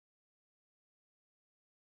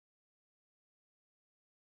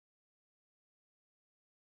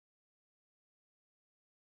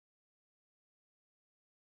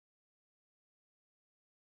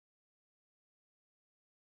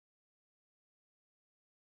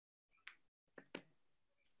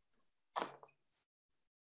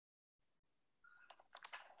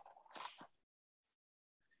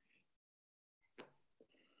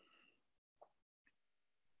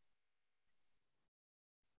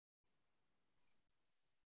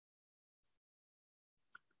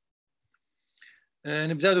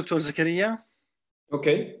نبدأ دكتور زكريا.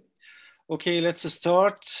 Okay. Okay, let's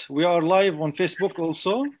start. We are live on Facebook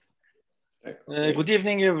also. Okay. Good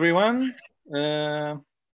evening, everyone.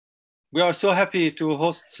 We are so happy to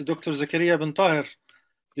host Dr. Zakaria bin Tahir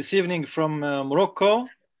this evening from Morocco.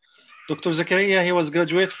 Dr. Zakaria, he was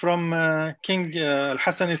graduate from King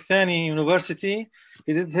Al-Hassan Al-Thani University.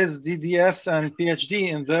 He did his DDS and PhD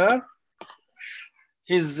in there.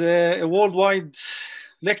 He's a worldwide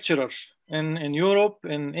lecturer in Europe,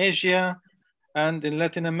 in Asia, and in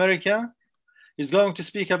Latin America. He's going to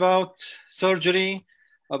speak about surgery,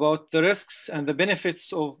 about the risks and the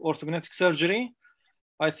benefits of orthodontic surgery.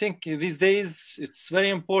 I think these days it's very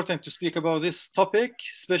important to speak about this topic,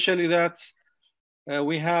 especially that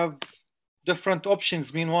we have different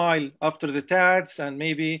options meanwhile after the TADs and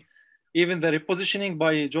maybe even the repositioning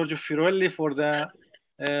by Giorgio Firelli for the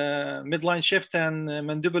midline shift and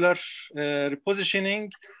mandibular repositioning.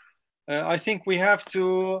 I think we have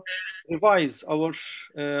to revise our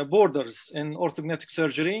borders in orthodontic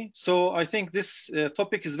surgery. So I think this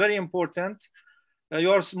topic is very important.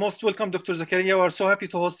 You are most welcome, Dr. Zakaria. We are so happy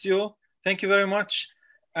to host you. Thank you very much.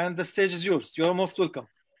 And the stage is yours. You are most welcome.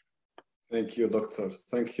 Thank you, Doctor.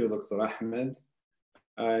 Thank you, Dr. Ahmed.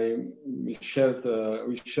 We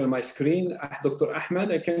share my screen. Dr.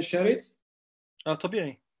 Ahmed, I can share it?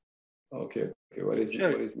 طبيعي. Okay. Where is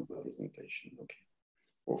my presentation? Okay.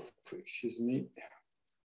 Oh, excuse me.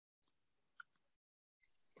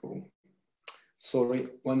 Oh, sorry,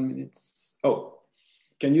 1 minute. Oh,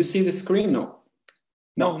 can you see the screen? No,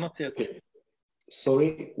 not yet. Okay.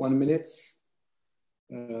 Sorry, 1 minute.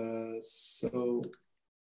 So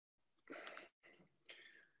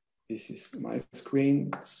this is my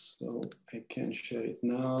screen, so I can share it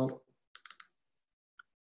now.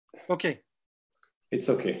 Okay. It's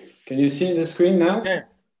okay. Can you see the screen now?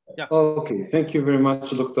 Yeah. Okay. Thank you very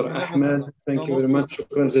much, Dr. Ahmed. Thank you very much.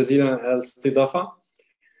 شكرا جزيلا على الاستضافة.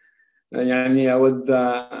 يعني أود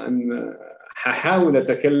أن أحاول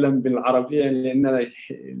أتكلم بالعربية لأن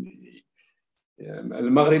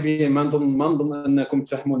المغربي ما نظن أنكم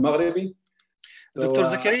تفهموا المغربي. Dr.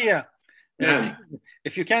 Zakaria,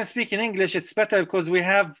 if you can speak in English, it's better because we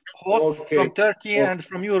have hosts from Turkey and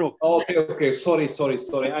from Europe. Okay. Sorry.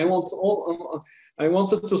 I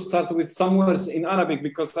wanted to start with some words in Arabic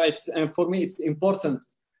because for me it's important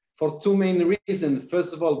for two main reasons.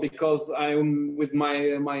 First of all, because I'm with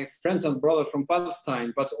my friends and brothers from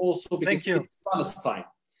Palestine, but also because it's Palestine.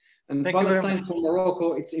 And Palestine for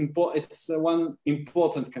Morocco, it's one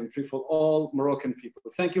important country for all Moroccan people.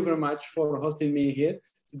 Thank you very much for hosting me here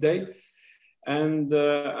today. And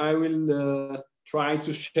I will try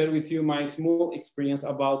to share with you my small experience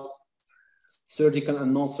about surgical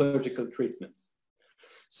and non-surgical treatments.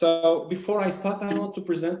 So before I start, I want to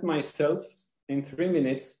present myself in 3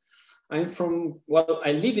 minutes. I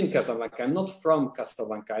live in Casablanca. I'm not from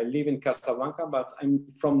Casablanca. I live in Casablanca, but I'm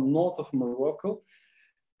from north of Morocco.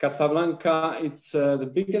 Casablanca, it's the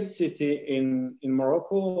biggest city in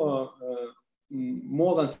Morocco,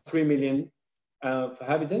 more than 3 million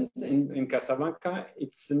inhabitants in Casablanca.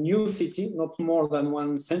 It's a new city, not more than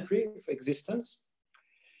 1 century of existence.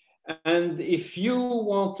 And if you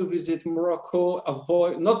want to visit Morocco,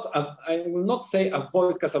 I will not say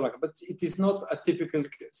avoid Casablanca, but it is not a typical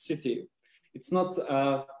city. It's not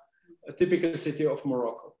a typical city of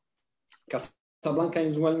Morocco. Casablanca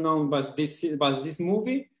is well known by this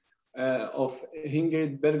movie of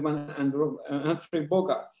Ingrid Bergman and Humphrey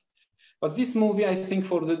Bogart. But this movie, I think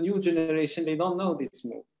for the new generation, they don't know this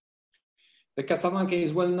movie. The Casablanca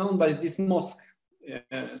is well known by this mosque.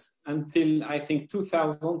 Until I think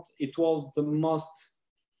 2000, it was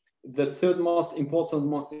the third most important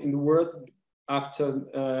mosque in the world after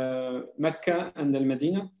Mecca and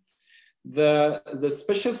Al-Medina. The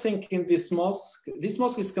special thing in this mosque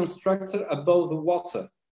is constructed above the water.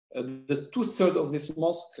 The 2/3 of this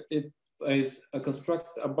mosque is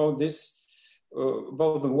constructed above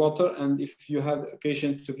the water. And if you have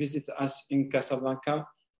occasion to visit us in Casablanca,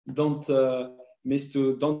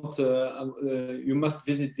 you must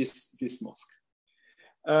visit this mosque.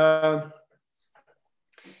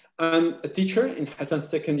 I'm a teacher in Hassan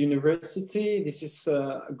II University. This is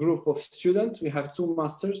a group of students. We have 2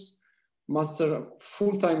 masters,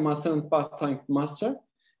 full-time master and part-time master.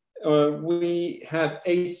 We have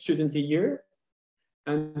 8 students a year.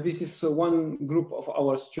 And this is one group of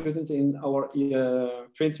our students in our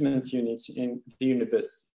treatment unit in the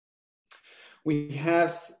university. We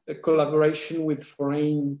have a collaboration with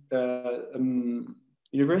foreign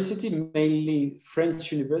university, mainly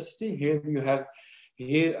French university.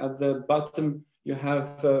 Here at the bottom, you have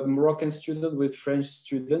a Moroccan student with French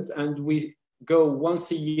student, and we go once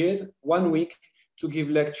a year, 1 week, to give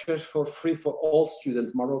lectures for free for all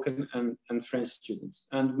students, Moroccan and French students.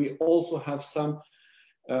 And we also have some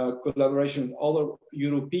collaboration with other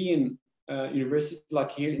European universities,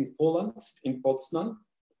 like here in Poland, in Poznan.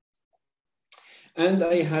 And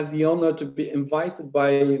I had the honor to be invited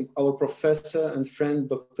by our professor and friend,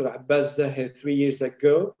 Dr. Abbas Zahir, 3 years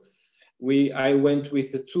ago. I went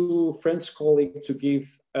with the 2 French colleagues to give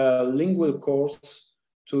a lingual course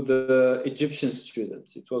to the Egyptian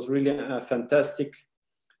students. It was really a fantastic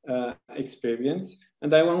experience.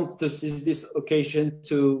 And I want to seize this occasion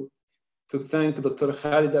to thank Dr.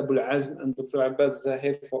 Khalid Abul Azm and Dr. Abbas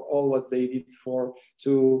Zahir for all what they did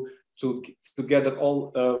to gather all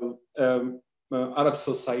Arab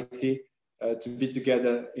society to be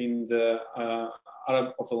together in the Arab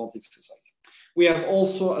Orthodontic Society. We have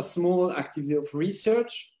also a small activity of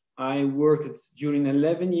research. I worked during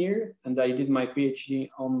 11 years and I did my PhD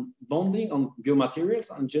on bonding, on biomaterials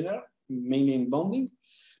in general, mainly in bonding.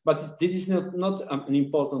 But this is not an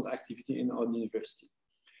important activity in our university.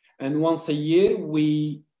 And once a year,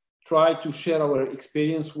 we try to share our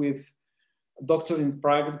experience with doctors in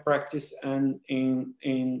private practice and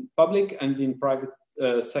in public and in private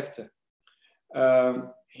sector.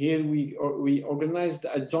 Here we organized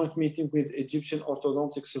a joint meeting with Egyptian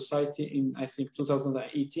Orthodontic Society in, I think,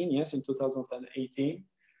 2018, yes, in 2018.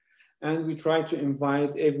 And we try to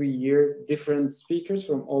invite every year different speakers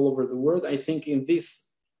from all over the world. I think in this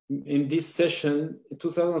session, in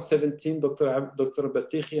 2017, Dr.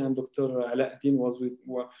 Batikhi and Dr. Alauddin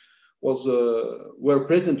were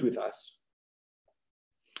present with us.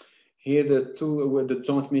 Here the 2 were the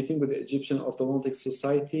joint meeting with the Egyptian Orthodontic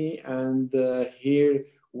Society, and here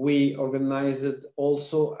we organized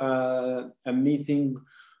also a meeting,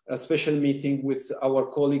 a special meeting with our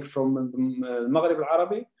colleague from the Maghreb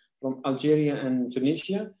al-Arabi, from Algeria and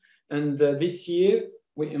Tunisia. And this year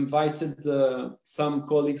we invited some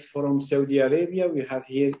colleagues from Saudi Arabia. We have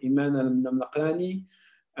here Iman al-Namlaqani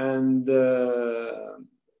and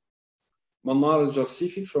Manar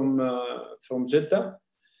al-Jarsifi from Jeddah.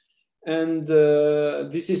 And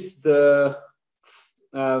this is the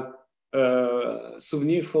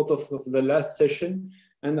souvenir photo of the last session.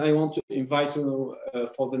 And I want to invite you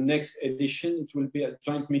for the next edition. It will be a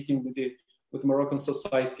joint meeting with Moroccan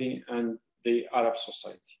Society and the Arab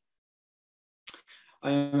Society. I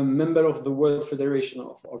am a member of the World Federation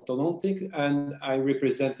of Orthodontic, and I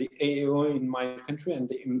represent the AAO in my country and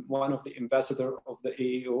one of the ambassadors of the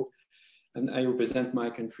AAO, and I represent my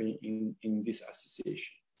country in this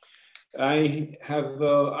association. I'm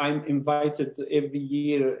invited every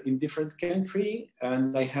year in different countries,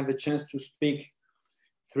 and I have a chance to speak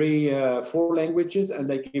 4 languages,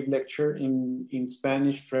 and I give lecture in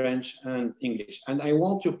Spanish, French, and English. And I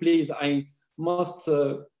want to I must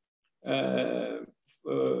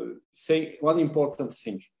say one important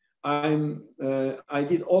thing. I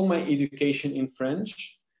did all my education in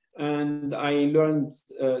French, and I learned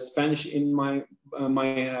Spanish in my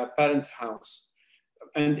parent house.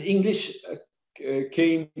 And English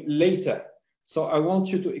came later. So I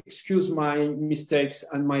want you to excuse my mistakes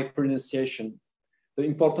and my pronunciation. The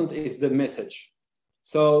important is the message.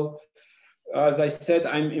 So, as I said,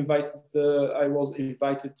 I was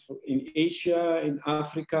invited in Asia, in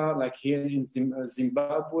Africa, like here in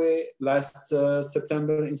Zimbabwe, last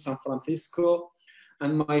September in San Francisco.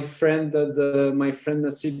 And my friend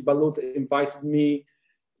Nasib Balut invited me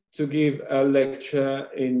to give a lecture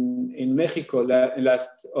in Mexico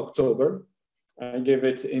last October. I gave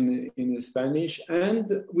it in Spanish.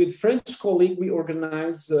 And with French colleague, we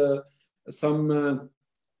organized some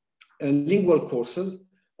lingual courses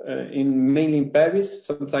mainly in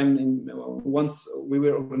Paris. Once we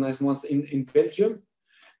were organized once in Belgium,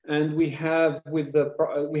 and we have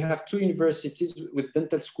 2 universities with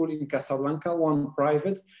dental school in Casablanca, one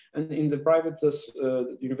private, and in the private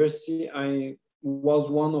university I was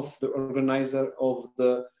one of the organizer of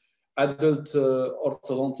the adult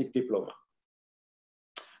orthodontic diploma.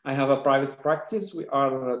 I have a private practice. We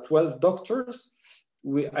are 12 doctors.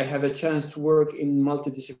 I have a chance to work in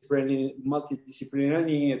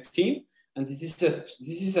multidisciplinary team, and this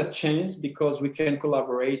is a chance because we can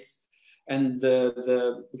collaborate, and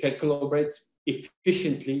we can collaborate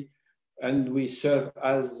efficiently, and we serve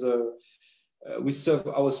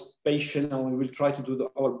our patient, and we will try to do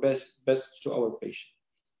our best to our patient.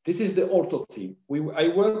 This is the ortho team. I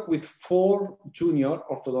work with 4 junior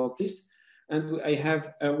orthodontists, and I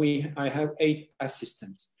have 8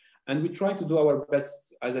 assistants. And we try to do our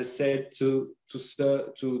best, as I said, to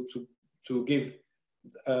give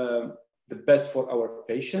the best for our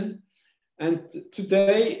patient. And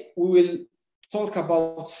today we will talk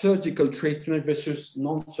about surgical treatment versus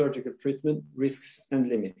non-surgical treatment, risks and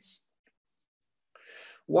limits.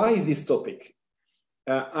 Why this topic?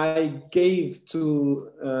 I gave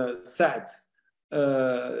to Saad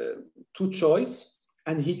two choices,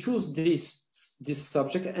 and he chose this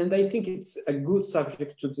subject, and I think it's a good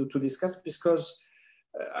subject to discuss, because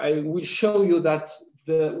I will show you that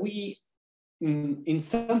in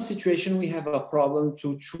some situation we have a problem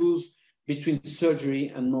to choose between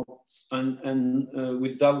surgery and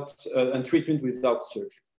treatment without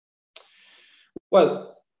surgery.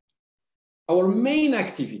 Well, our main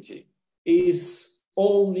activity is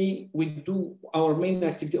only with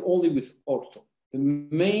ortho. The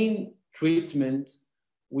main treatment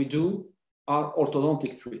we do are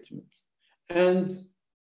orthodontic treatments. And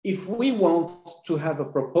if we want to have a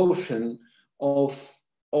proportion of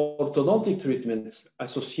orthodontic treatments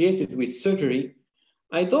associated with surgery,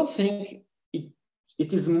 I don't think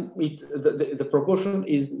the proportion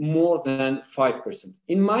is more than 5%.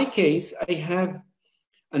 In my case, I have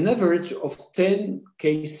an average of 10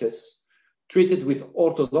 cases treated with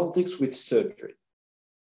orthodontics with surgery.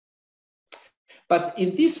 But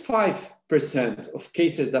in these 5% of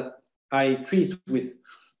cases that I treat with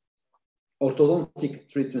orthodontic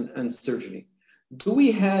treatment and surgery, do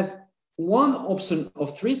we have one option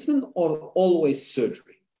of treatment or always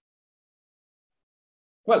surgery?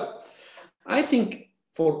 Well, I think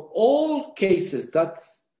for all cases that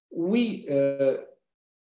we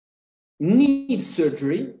need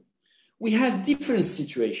surgery, we have different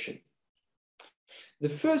situations. The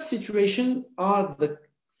first situation are the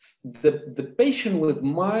patient with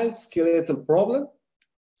mild skeletal problem.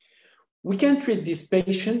 We can treat this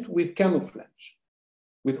patient with camouflage,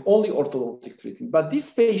 with only orthodontic treatment. But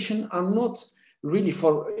these patients are not really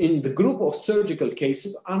in the group of surgical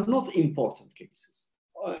cases, are not important cases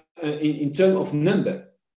in terms of number.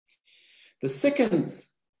 The second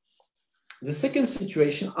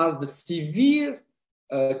situation are the severe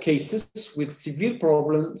cases with severe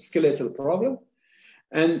problem, skeletal problem.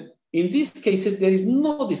 And in these cases, there is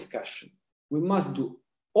no discussion. We must do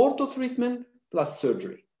ortho treatment plus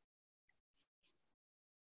surgery.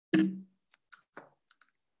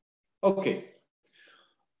 Okay.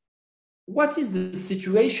 What is the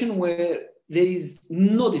situation where there is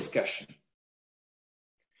no discussion?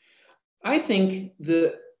 I think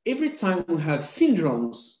every time we have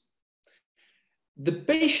syndromes, the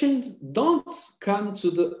patient don't come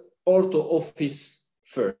to the ortho office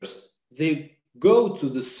first. They go to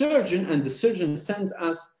the surgeon, and the surgeon send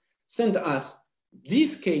us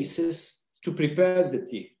these cases to prepare the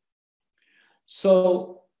teeth.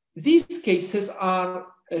 So these cases are,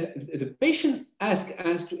 the patient asks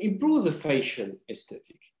us to improve the facial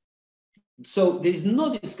aesthetic. So there is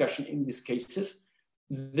no discussion in these cases.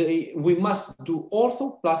 We must do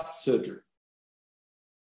ortho plus surgery.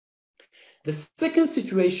 The second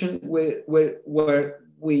situation where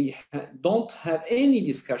we don't have any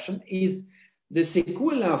discussion is the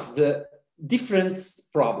sequelae of the different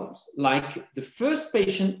problems. Like the first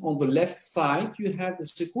patient on the left side, you have the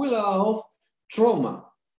sequelae of trauma.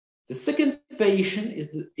 The second patient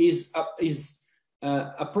is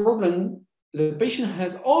a problem. The patient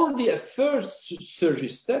has already a first surgery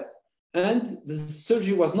step, and the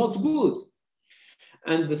surgery was not good.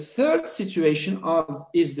 And the third situation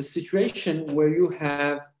is the situation where you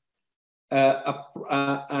have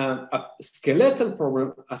a skeletal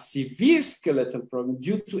problem, a severe skeletal problem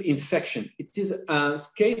due to infection. It is a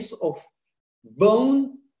case of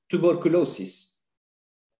bone tuberculosis.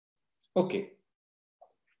 Okay.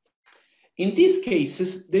 In these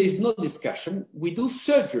cases, there is no discussion. We do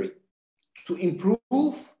surgery to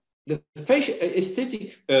improve the facial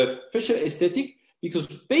aesthetic, because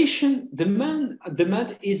patient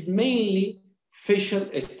demand is mainly facial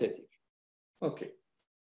aesthetic. Okay.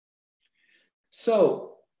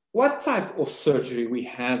 So what type of surgery we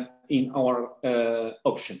have in our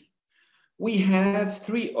option? We have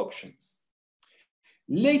three options.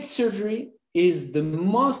 Late surgery is the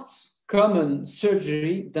most common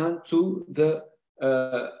surgery done to the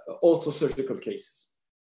orthosurgical cases.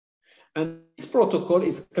 And this protocol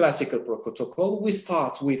is a classical protocol. We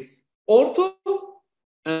start with ortho,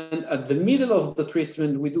 and at the middle of the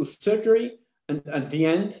treatment, we do surgery, and at the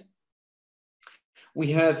end,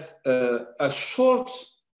 we have a short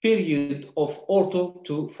period of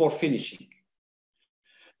ortho for finishing.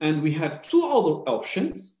 And we have two other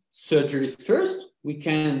options. Surgery first, we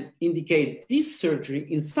can indicate this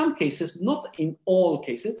surgery in some cases, not in all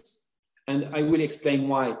cases, and I will explain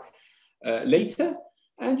why later.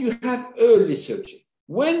 And you have early surgery.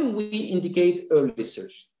 When we indicate early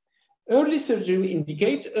surgery, Early surgery, we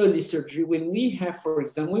indicate early surgery when we have, for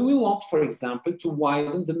example, when we want, for example, to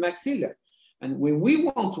widen the maxilla. And when we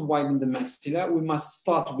want to widen the maxilla, we must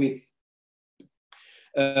start with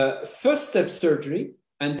first step surgery,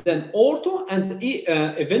 and then ortho, and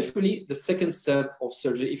eventually the second step of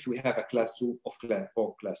surgery if we have a class 2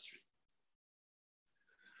 or class 3.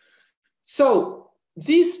 So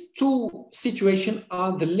these two situations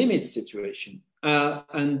are the limit situation.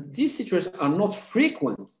 And these situations are not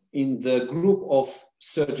frequent in the group of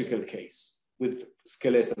surgical case with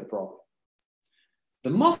skeletal problem. The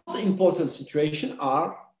most important situation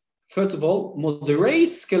are, first of all, moderate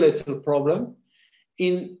skeletal problem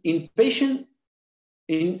in patient,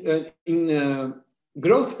 in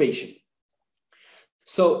growth patient.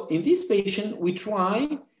 So in this patient, we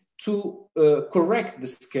try to correct the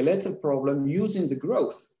skeletal problem using the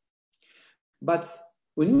growth. But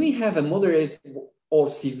when we have a moderate or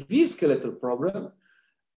severe skeletal problem,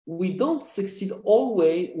 we don't succeed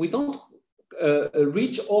always, we don't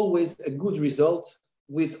reach always a good result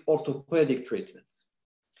with orthopedic treatments.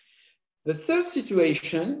 The third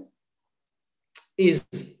situation is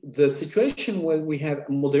the situation where we have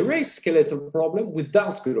a moderate skeletal problem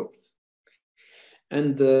without growth.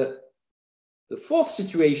 And the fourth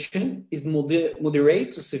situation is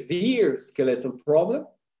moderate to severe skeletal problem.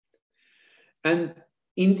 And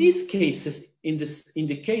in these cases, in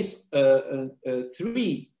the case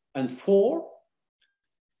 3 and 4,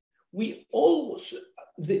 we always,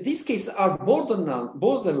 these cases are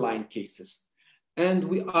borderline cases. And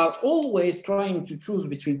we are always trying to choose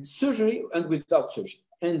between surgery and without surgery.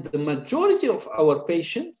 And the majority of our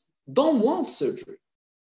patients don't want surgery.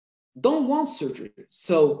 Don't want surgery.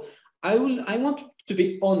 So I want to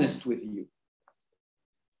be honest with you.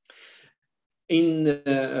 In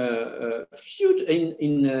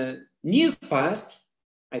near past,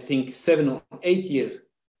 I think 7 or 8 years,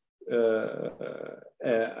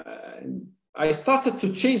 I started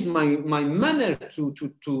to change my manner to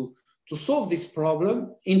solve this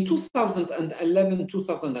problem in 2011,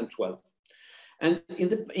 2012. And in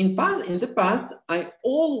the past, I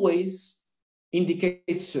always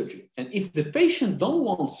indicate surgery. And if the patient don't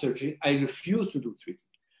want surgery, I refuse to do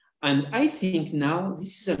treatment. And I think now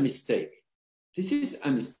this is a mistake. This is a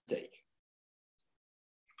mistake.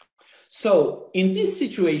 So in this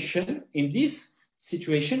situation,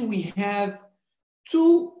 we have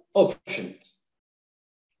two options.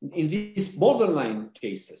 In these borderline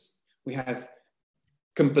cases, we have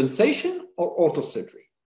compensation or orthosurgery.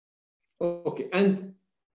 Okay, and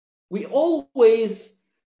we always,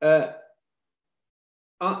 we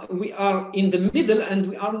are in the middle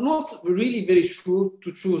and we are not really very sure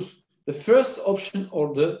to choose the first option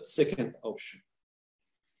or the second option.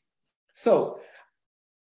 So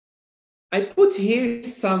I put here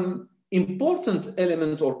some important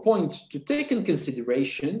element or point to take in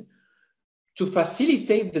consideration to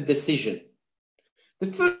facilitate the decision. The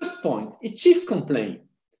first point is chief complaint.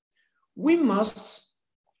 We must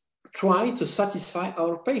try to satisfy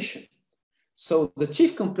our patient. So the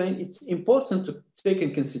chief complaint is important to take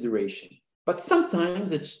in consideration. But sometimes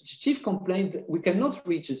the chief complaint, we cannot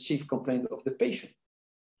reach the chief complaint of the patient.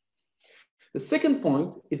 The second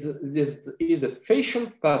point is the facial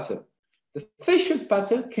pattern. The facial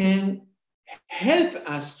pattern can help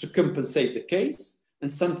us to compensate the case.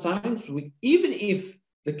 And sometimes, even if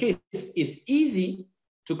the case is easy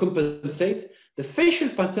to compensate, the facial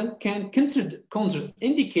pattern can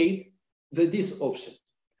contraindicate this option.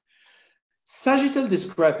 Sagittal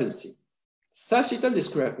discrepancy. Sagittal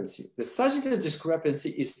discrepancy. The sagittal discrepancy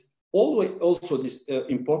is always also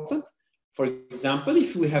important. For example,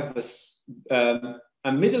 if we have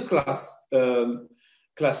a middle class,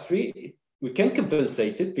 class 3, we can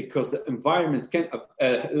compensate it because the environment can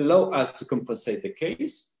allow us to compensate the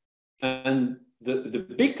case, and the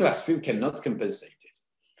big class 3 cannot compensate it.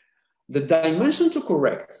 The dimension to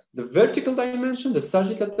correct, the vertical dimension, the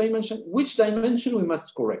sagittal dimension, which dimension we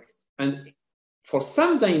must correct. And for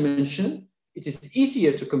some dimension, it is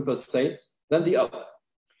easier to compensate than the other.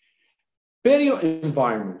 Perio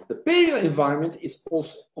environment. The perio environment is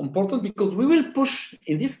also important because we will push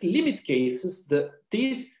in these limit cases the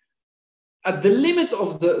teeth at the limit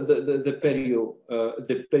of the perio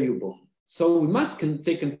bone. So we must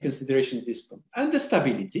take into consideration this point. And the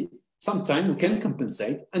stability, sometimes we can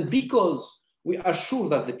compensate. And because we are sure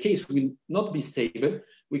that the case will not be stable,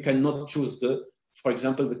 we cannot choose for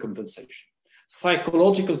example, the compensation.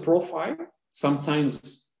 Psychological profile,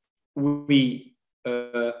 sometimes we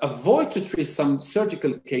avoid to treat some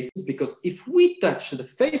surgical cases because if we touch the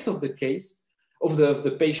face of the case, of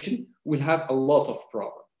the patient, we'll have a lot of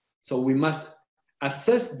problems. So we must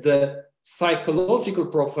assess the psychological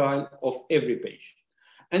profile of every patient.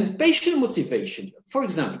 And patient motivation. For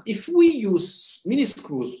example, if we use mini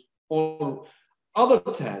screws or other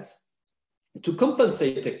TADs to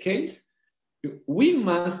compensate a case, we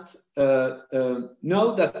must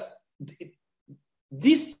know that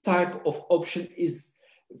this type of option is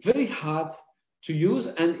very hard to use,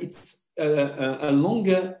 and it's a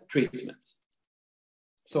longer treatment.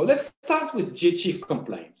 So let's start with chief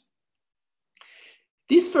complaint.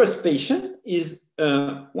 This first patient is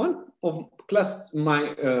one of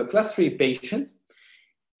my class 3 patient.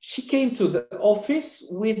 She came to the office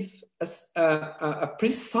with a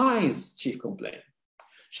precise chief complaint.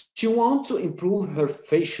 She wants to improve her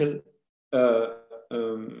facial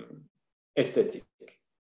aesthetic.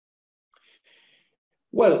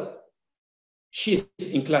 Well, she's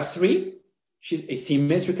in class 3. She's a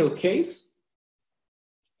symmetrical case.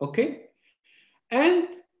 Okay. And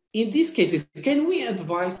in these cases, can we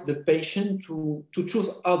advise the patient to choose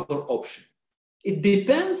other options? It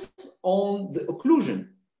depends on the occlusion.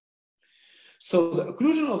 So the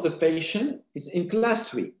occlusion of the patient is in class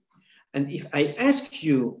 3. And if I ask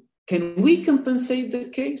you, can we compensate the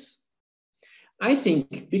case? I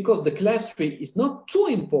think because the class 3 is not too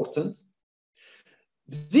important,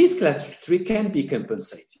 this class 3 can be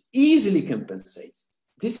compensated, easily compensated.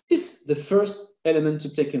 This is the first element to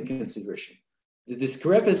take in consideration, the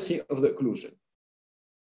discrepancy of the occlusion.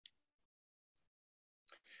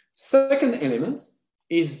 Second element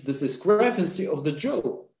is the discrepancy of the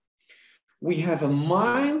jaw. We have a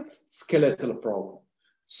mild skeletal problem,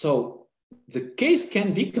 so the case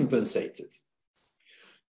can be compensated.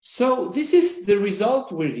 So this is the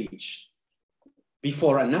result we reach.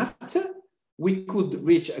 Before and after, we could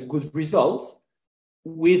reach a good result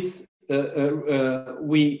with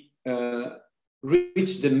we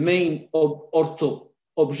reach the main ortho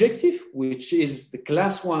objective, which is the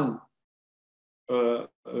class 1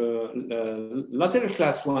 lateral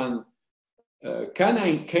class 1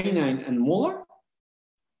 canine and molar.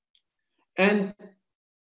 And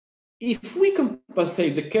if we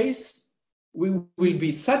compensate the case, we will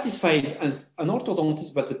be satisfied as an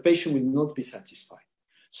orthodontist, but the patient will not be satisfied.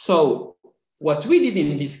 So what we did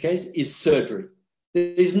in this case is surgery.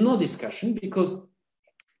 There is no discussion, because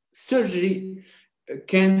surgery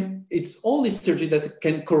it's only surgery that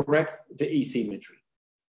can correct the asymmetry.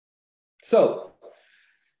 So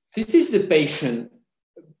this is the patient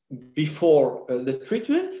before the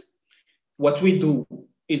treatment. What we do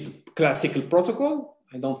is classical protocol.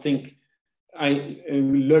 I don't think I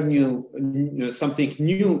learn something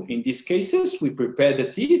new in these cases. We prepare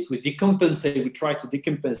the teeth, we decompensate, we try to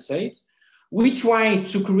decompensate. We try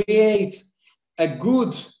to create a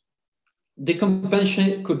good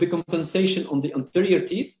decompensation on the anterior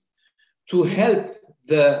teeth to help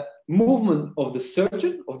the movement of the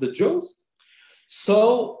surgeon, of the jaws.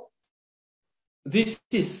 So this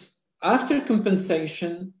is after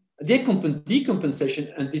compensation,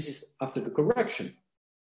 decompensation, and this is after the correction.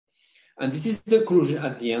 And this is the occlusion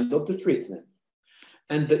at the end of the treatment.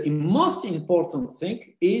 And the most important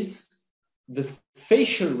thing is the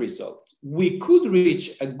facial result. We could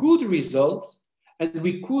reach a good result, and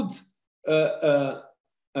we could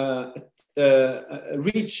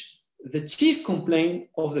reach the chief complaint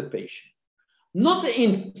of the patient. Not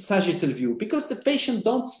in sagittal view, because the patient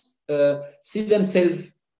don't see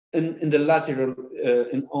themselves in the lateral,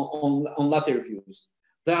 on lateral views.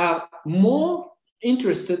 They are more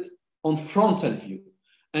interested on frontal view.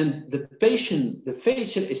 And the patient, the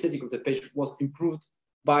facial aesthetic of the patient was improved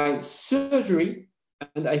by surgery.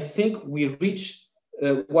 And I think we reached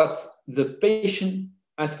what the patient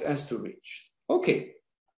asked us to reach. Okay.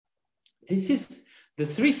 This is the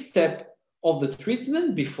 3-step of the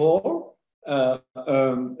treatment before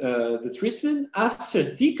the treatment,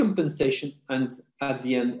 after decompensation, and at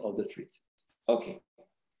the end of the treatment. Okay.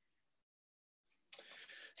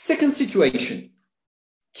 Second situation,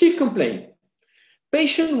 chief complaint.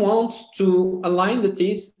 Patient wants to align the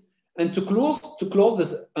teeth and to close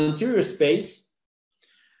the anterior space,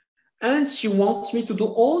 and she wants me to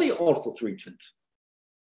do only ortho treatment.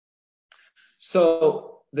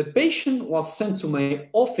 So the patient was sent to my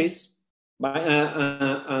office by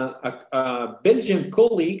a Belgian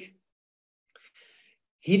colleague.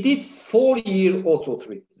 He did 4-year ortho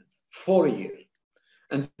treatment, 4 years,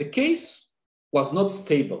 and the case was not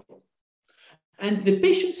stable. And the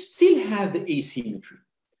patient still had the asymmetry.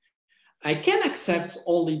 I can accept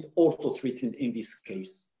only ortho treatment in this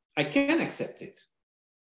case. I can accept it.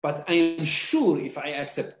 But I am sure if I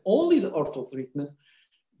accept only the ortho treatment,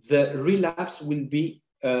 the relapse will be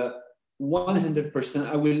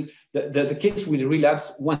 100%. The case will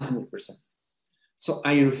relapse 100%. So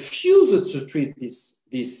I refused to treat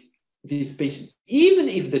this patient, even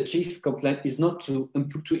if the chief complaint is not to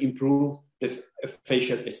improve the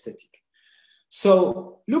facial aesthetic.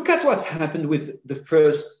 So look at what happened with the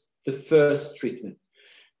first treatment.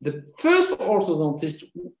 The first orthodontist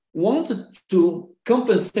wanted to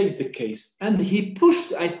compensate the case, and he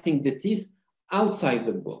pushed, I think, the teeth outside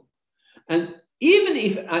the bone. And even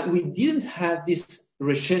if we didn't have this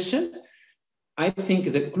recession, I think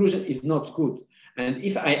the occlusion is not good. And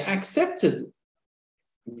if I accepted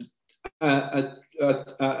only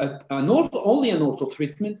an ortho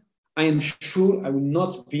treatment, I am sure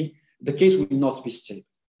the case will not be stable.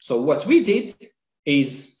 So what we did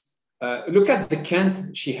is look at the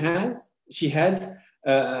cant she had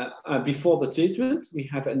before the treatment. We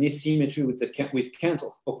have an asymmetry with cant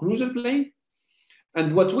of occlusal plane.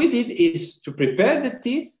 And what we did is to prepare the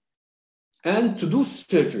teeth and to do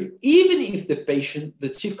surgery, even if the patient, the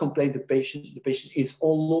chief complaint, the patient is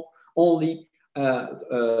only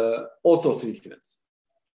ortho treatments.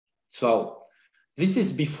 So this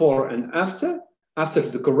is before and after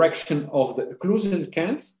the correction of the occlusal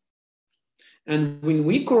cants. And when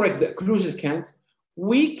we correct the occlusal cant,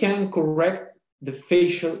 we can correct the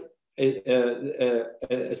facial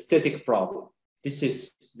aesthetic problem. This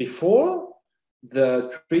is before the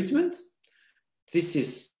treatment, this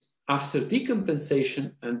is after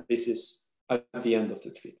decompensation, and this is at the end of the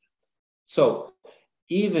treatment. So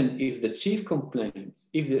even if the chief complaint,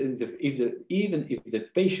 even if the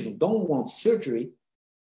patient don't want surgery,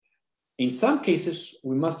 in some cases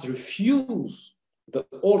we must refuse the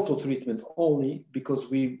ortho treatment only because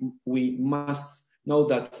we must know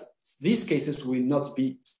that these cases will not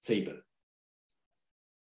be stable.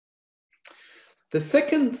 The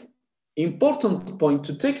second important point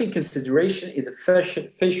to take in consideration is the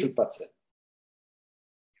facial pattern.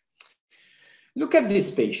 Look at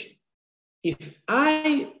this patient. If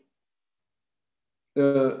I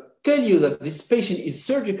tell you that this patient is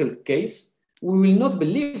surgical case, we will not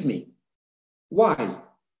believe me. Why?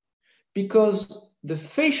 Because the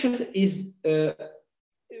facial is, there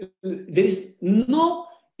is no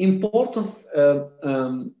important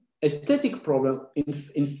aesthetic problem in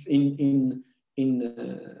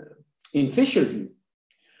facial view.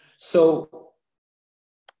 So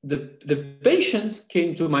the patient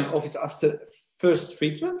came to my office after first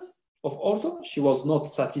treatment of ortho. She was not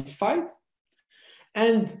satisfied.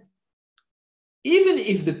 And even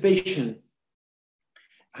if the patient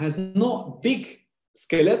has no big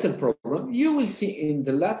skeletal problem, you will see in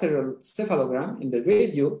the lateral cephalogram, in the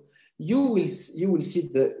radio, you will see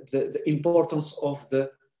the importance of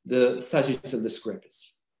the sagittal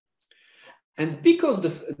discrepancy. And because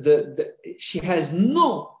she has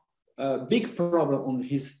no big problem on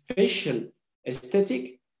his facial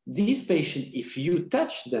aesthetic, this patient, if you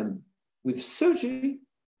touch them with surgery,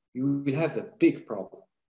 you will have a big problem.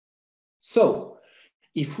 So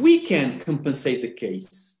if we can compensate the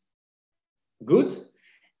case, good.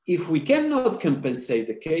 If we cannot compensate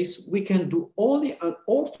the case, we can do only an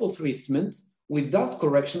ortho treatment without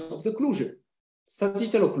correction of the occlusion,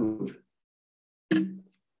 sagittal occlusion.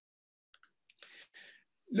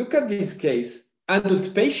 Look at this case,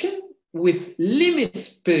 adult patient with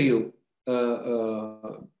limit period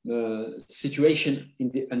situation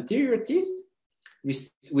in the anterior teeth.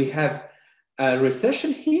 We have a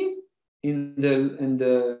recession here in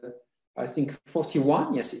the I think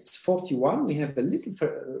 41, yes, it's 41. We have a little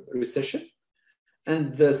recession,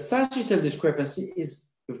 and the sagittal discrepancy is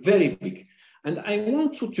very big. And I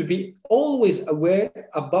want you to be always aware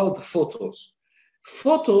about the photos.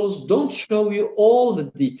 Photos don't show you all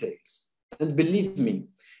the details. And believe me,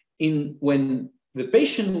 when the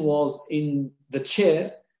patient was in the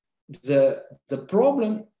chair, the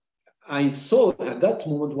problem I saw at that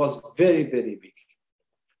moment was very, very big.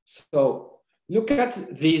 So look at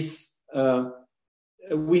this.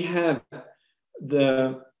 We have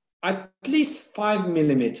at least 5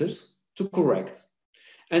 millimeters to correct.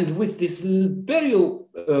 And with this perio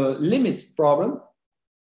limits problem,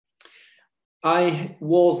 I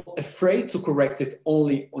was afraid to correct it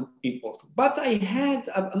only in ortho. But I had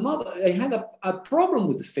a problem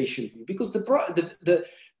with the facial view because the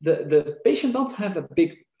patient don't have a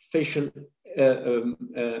big facial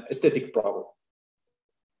aesthetic problem.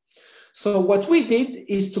 So what we did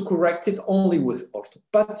is to correct it only with ortho,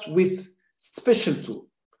 but with special tool.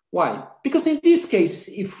 Why? Because in this case,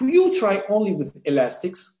 if you try only with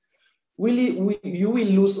elastics, you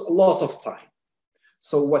will lose a lot of time.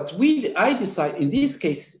 So what I decide in this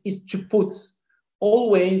case is to put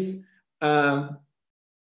always an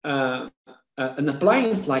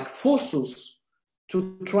appliance like Forsus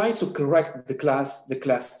to try to correct the class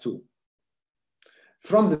 2.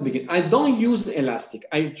 from the beginning. I don't use elastic.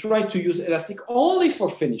 I try to use elastic only for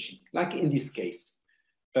finishing, like in this case.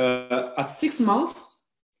 At 6 months,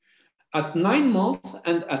 at 9 months,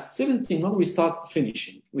 and at 17 months, we start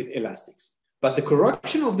finishing with elastics. But the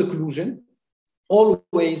correction of the occlusion,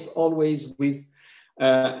 always with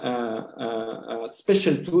a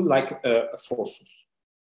special tool like a forceps.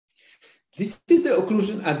 This is the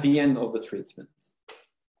occlusion at the end of the treatment.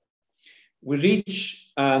 We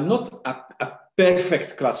reach not a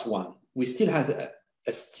perfect class 1. We still have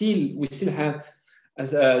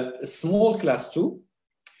a small class 2.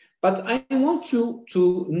 But I want to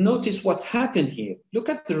notice what happened here. Look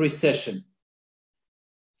at the recession.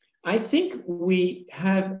 I think we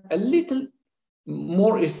have a little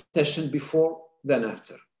more recession before than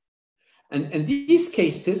after. And in these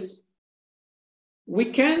cases, we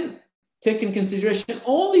can take in consideration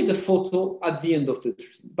only the photo at the end of the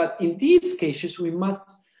treatment. But in these cases, we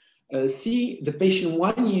must see the patient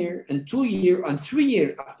 1 year and 2 years and 3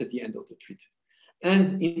 years after the end of the treatment.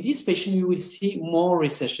 And in this patient, you will see more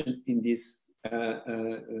recession in these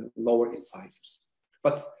lower incisors.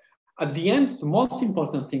 But at the end, the most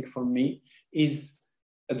important thing for me is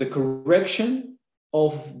the correction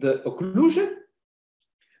of the occlusion,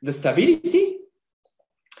 the stability,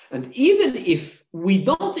 and even if we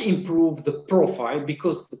don't improve the profile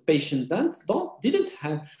because the patient didn't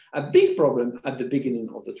have a big problem at the beginning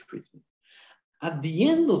of the treatment, at the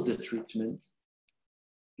end of the treatment,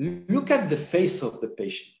 look at the face of the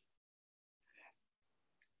patient.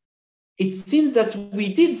 It seems that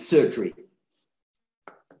we did surgery.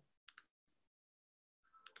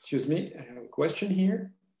 Excuse me, I have a question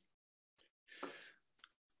here.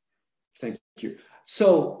 Thank you.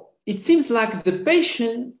 So it seems like the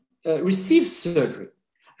patient received surgery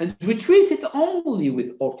and we treat it only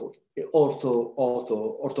with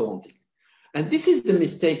orthodontic. And this is the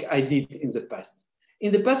mistake I did in the past.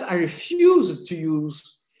 In the past, I refused to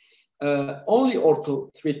use only ortho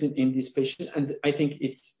treatment in this patient, and I think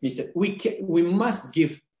it's a mistake. We must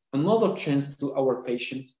give another chance to our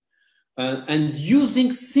patient and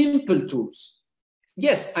using simple tools.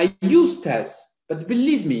 Yes, I use TAS, but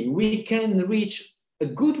believe me, we can reach a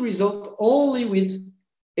good result only with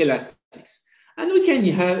elastics. And we can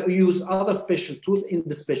use other special tools in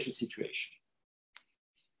the special situation.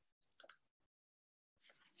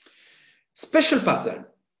 Special pattern.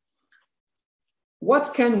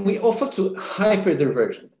 What can we offer to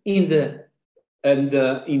hyperdivergent? In the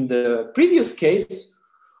previous case,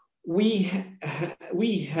 we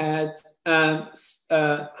had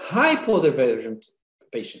hypodivergent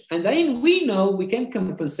patient, and then we know we can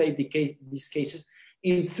compensate these cases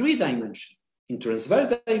in 3 dimensions: in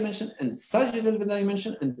transverse dimension, and sagittal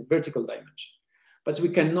dimension, and vertical dimension. But we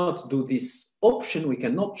cannot do this option. We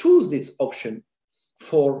cannot choose this option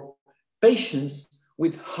for patients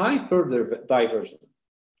with hyperdivergent.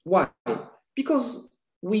 Why? Because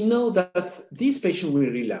we know that this patient will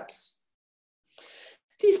relapse.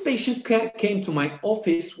 This patient came to my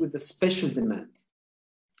office with a special demand.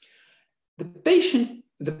 The patient,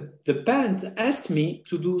 the parent asked me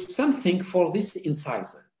to do something for this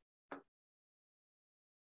incisor.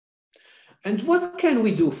 And what can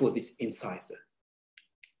we do for this incisor?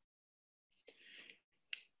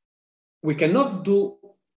 We cannot do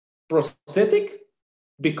prosthetic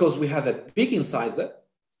because we have a big incisor.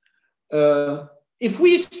 If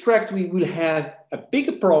we extract, we will have a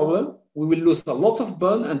bigger problem. We will lose a lot of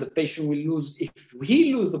bone, and the patient will lose. If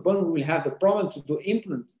he loses the bone, we will have the problem to do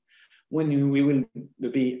implant when we will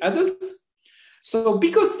be adults. So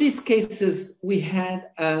because these cases, we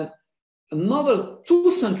had another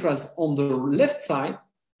 2 centrals on the left side,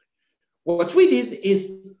 what we did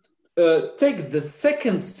is take the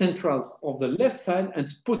second centrals of the left side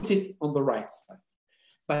and put it on the right side.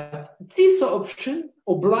 But this option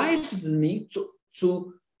obliged me to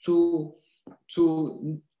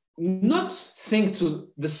not think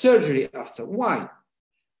to the surgery after. Why?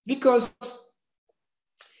 Because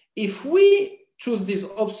if we choose this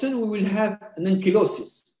option, we will have an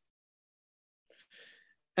ankylosis.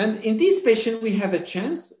 And in this patient, we have a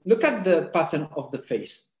chance. Look at the pattern of the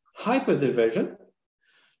face, hyperdivergent.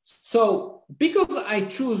 So because I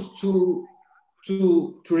choose to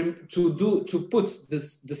put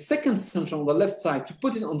the second central on the left side, to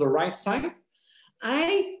put it on the right side,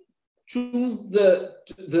 I choose the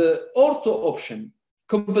ortho option,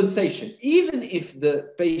 compensation, even if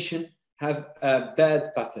the patient have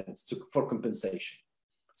bad patterns for compensation.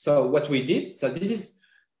 So what we did, so this is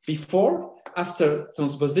before, after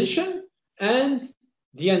transposition, and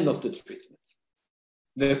the end of the treatment.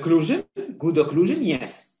 The occlusion, good occlusion,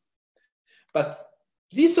 yes. But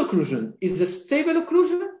this occlusion is a stable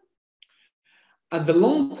occlusion. at the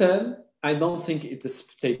long term, I don't think it's a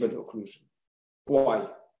stable occlusion. Why?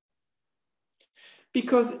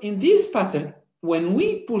 Because in this pattern, when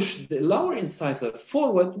we push the lower incisor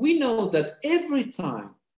forward, we know that every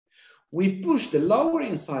time we push the lower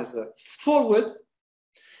incisor forward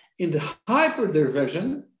in the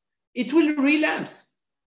hyperdiversion, it will relapse.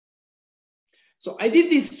 So I did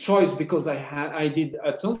this choice because I did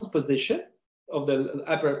a transposition of the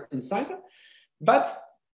upper incisor, but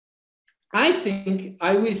I think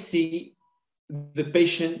I will see the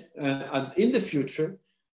patient in the future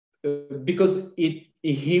because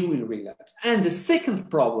he will relapse. And the second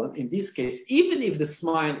problem in this case, even if the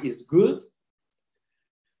smile is good,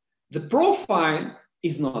 the profile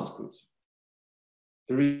is not good.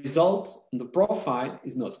 The result in the profile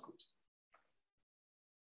is not good.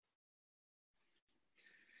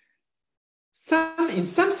 In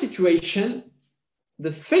some situation,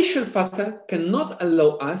 the facial pattern cannot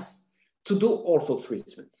allow us to do ortho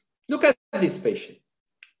treatment. Look at this patient.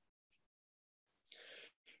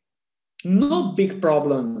 No big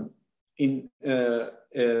problem with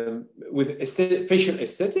facial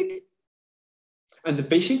aesthetic, and the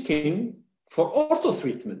patient came for ortho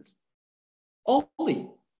treatment only.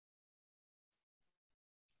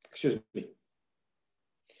 Excuse me.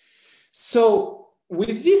 So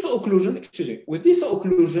with this occlusion,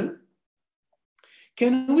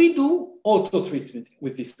 can we do ortho treatment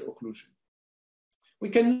with this occlusion? We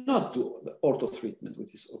cannot do the ortho treatment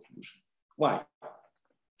with this occlusion. Why?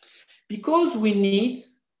 Because we need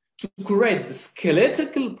to correct the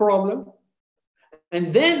skeletal problem,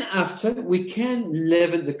 and then after we can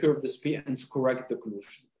level the curve of the spear and to correct the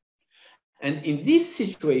occlusion. And in this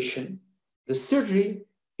situation, the surgery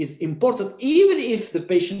is important, even if the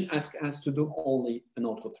patient asks us to do only an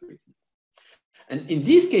ortho treatment. And in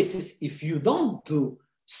these cases, if you don't do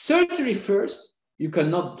surgery first, you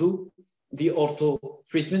cannot do the ortho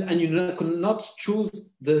treatment, and you cannot choose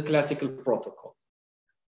the classical protocol.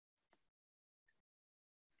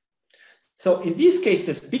 So in these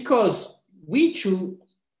cases, because we choose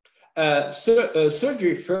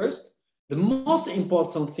surgery first, the most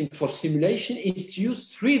important thing for simulation is to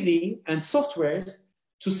use 3D and softwares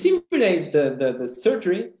to simulate the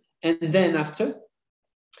surgery, and then after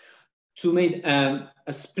to make a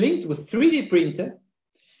splint with 3D printer,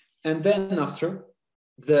 and then after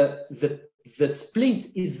the splint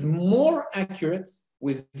is more accurate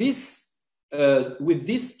with these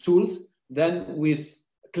tools than with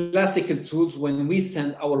classical tools when we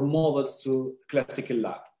send our models to classical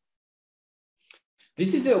lab.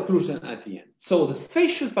 This is the occlusion at the end. So the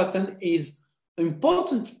facial pattern is an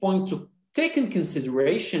important point to take in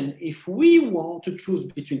consideration if we want to choose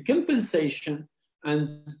between compensation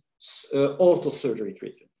and ortho surgery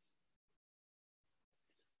treatments.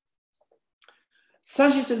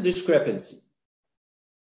 Sagittal discrepancy.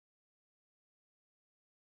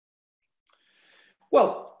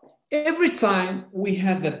 Well, every time we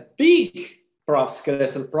have a big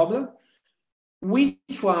skeletal problem, we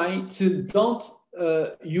try to don't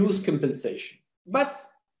use compensation. But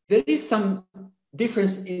there is some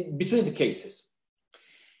difference between the cases.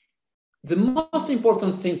 The most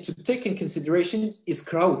important thing to take in consideration is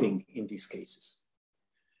crowding in these cases.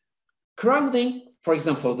 Crowding, for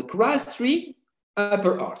example, the class 3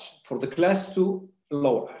 upper arch, for the class 2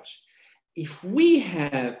 lower arch. If we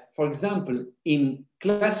have, for example, in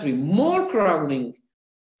class 3, more crowding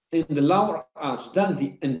in the lower arch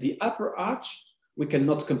than in the upper arch, we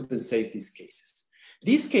cannot compensate these cases.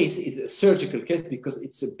 This case is a surgical case because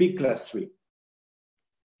it's a big class 3.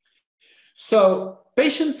 So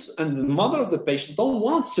patient and the mother of the patient don't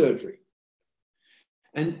want surgery.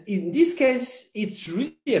 And in this case, it's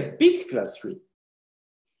really a big class 3,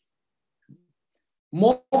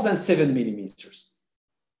 more than 7 millimeters.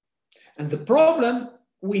 And the problem,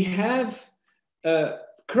 we have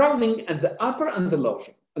crowding at the upper and the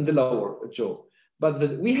lower jaw.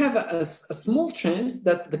 But we have a small chance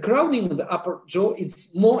that the crowding in the upper jaw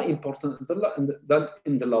is more important than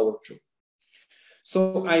in the lower jaw.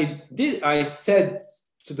 So I said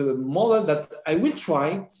to the model that I will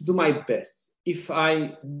try to do my best. If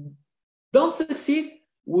I don't succeed,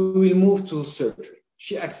 we will move to surgery.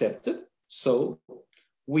 She accepted. So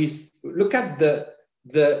we look at the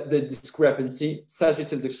discrepancy,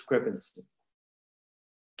 sagittal discrepancy.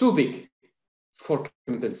 Too big for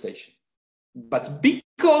compensation. But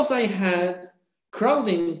because I had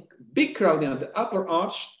big crowding at the upper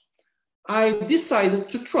arch, I decided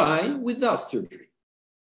to try without surgery.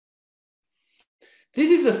 This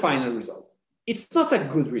is the final result. It's not a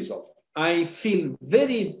good result. I feel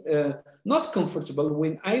very not comfortable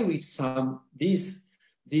when I reach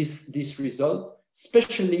this result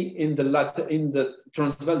especially in the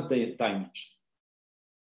transverse dimension.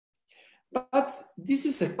 But this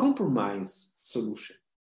is a compromise solution.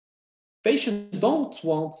 Patients don't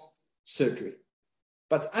want surgery,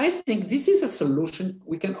 but I think this is a solution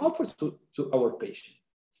we can offer to our patient.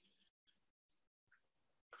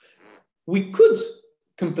 We could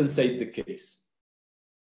compensate the case.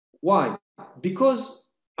 Why? Because,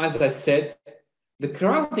 as I said, the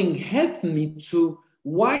crowding helped me to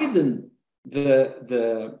widen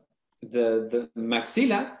the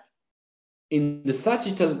maxilla in the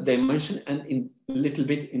sagittal dimension and in a little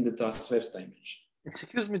bit in the transverse dimension.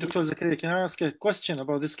 Excuse me, Dr. Zakaria, can I ask a question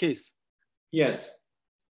about this case? Yes.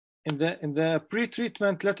 In the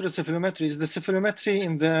pre-treatment lateral cephalometry, is the cephalometry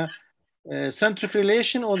in the centric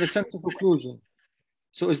relation or the centric occlusion?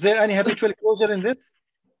 So is there any habitual closure in this?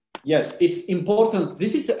 Yes, it's important.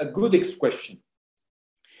 This is a good question.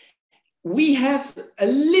 We have a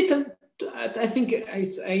little, I think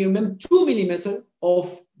I remember 2 millimeters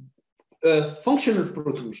of functional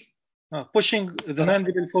protrusion. Pushing the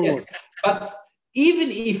mandible forward. Yes, but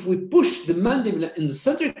even if we push the mandible in the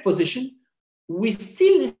centric position, we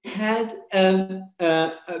still had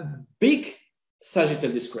a big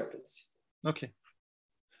sagittal discrepancy. Okay.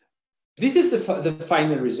 This is the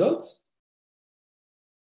final result.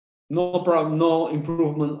 No problem, no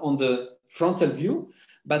improvement on the frontal view,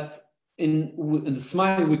 but in the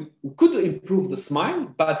smile, we could improve the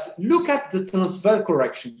smile, but look at the transverse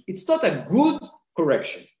correction. It's not a good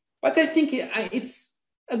correction, but I think it's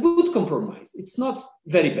a good compromise. It's not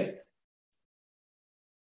very bad.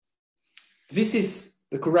 This is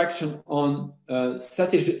the correction on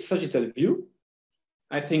sagittal view.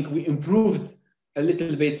 I think we improved a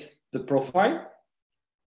little bit the profile.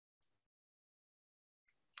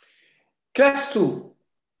 Class 2,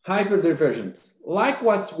 hyperdivergent. Like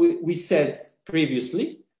what we said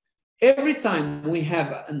previously, every time we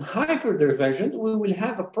have a hyperdivergent, we will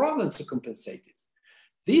have a problem to compensate it.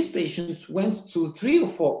 These patients went to 3 or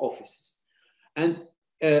 4 offices, and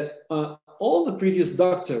all the previous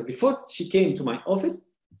doctor, before she came to my office,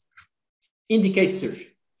 indicate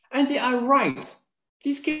surgery. And they are right.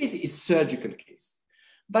 This case is surgical case.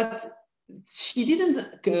 But she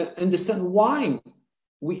didn't understand why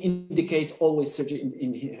we indicate always surgery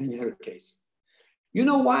in her case. You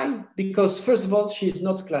know why? Because first of all, she is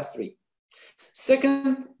not class 3.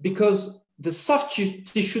 Second, because the soft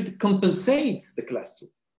tissue compensates the class 2.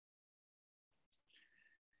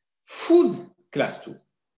 Full class 2.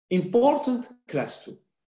 Important class 2.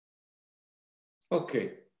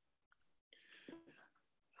 Okay.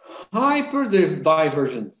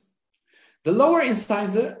 Hyperdivergent. The lower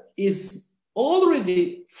incisor is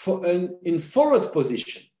already in forward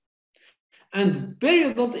position, and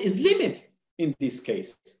periodont is limited in this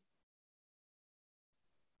case.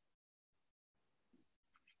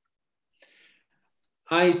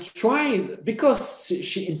 I tried, because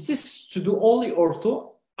she insists to do only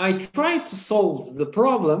ortho, I tried to solve the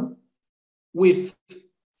problem with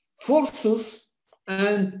forceps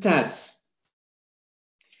and TADs.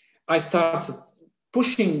 I started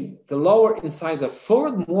pushing the lower incisor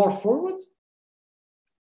forward, more forward.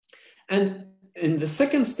 And in the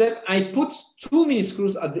second step, I put 2 mini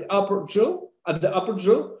screws at the upper jaw,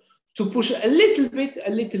 to push a little bit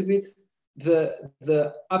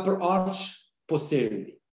the upper arch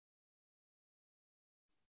posteriorly.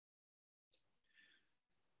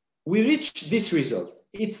 We reached this result.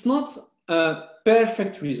 It's not a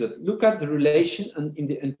perfect result. Look at the relation and in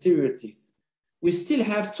the anterior teeth. We still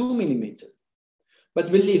have 2 millimeters.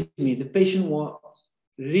 But believe me, the patient was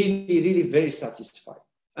really very satisfied.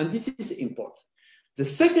 And this is important. The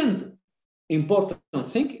second important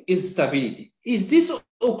thing is stability. Is this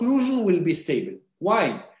occlusion will be stable?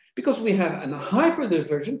 Why? Because we have a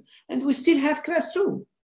hyperdivergent and we still have class 2.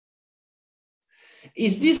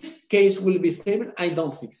 Is this case will be stable? I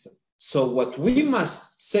don't think so. So what we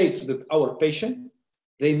must say to our patient,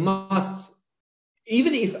 they must,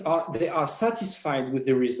 even if they are satisfied with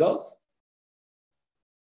the result,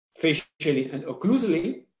 facially and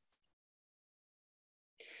occlusally,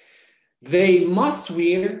 they must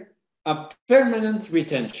wear a permanent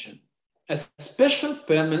retention, a special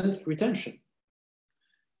permanent retention.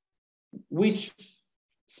 Which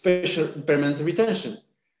special permanent retention?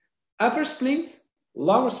 Upper splint,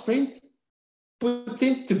 lower splint, put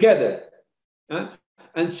it together.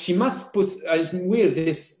 And she must wear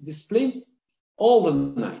this splint all the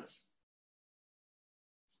nights.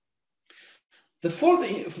 The fourth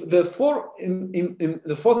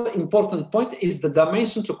important point is the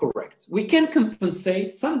dimension to correct. We can compensate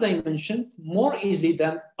some dimension more easily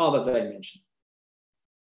than other dimension.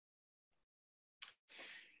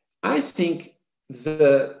 I think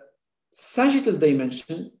the sagittal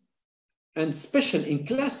dimension, and especially in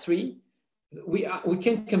class 3, we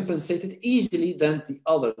can compensate it easily than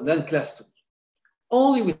class 2,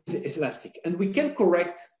 only with the elastic. And we can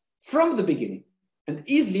correct from the beginning and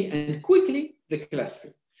easily and quickly the class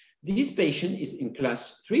 3. This patient is in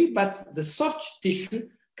class 3, but the soft tissue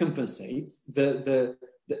compensates the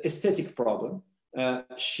aesthetic problem.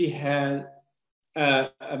 She had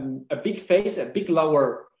a big face, a big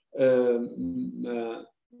lower,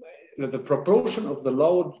 the proportion of the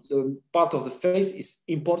lower part of the face is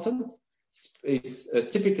important. Is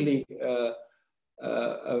typically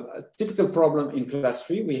a typical problem in class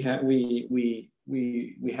 3. We had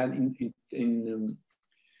in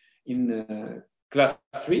class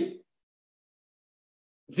 3.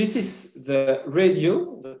 This is the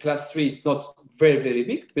radio. The class 3 is not very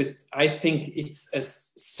big, but I think it's a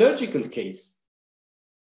surgical case.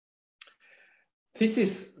 This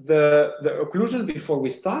is the occlusion before we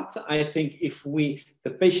start. I think if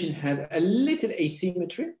the patient had a little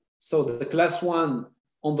asymmetry, so the class 1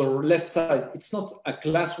 on the left side, it's not a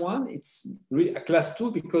class 1, it's really a class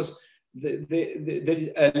 2 because there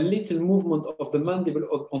is a little movement of the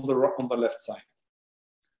mandible on the left side.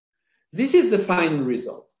 This is the final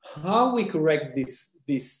result. How we correct this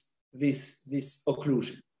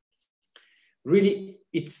occlusion? Really,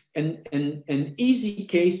 it's an easy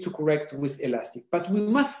case to correct with elastic, but we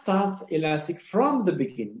must start elastic from the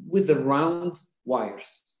beginning with the round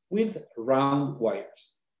wires.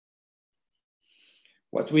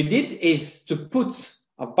 What we did is to put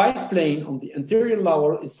a bite plane on the anterior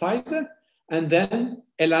lower incisor and then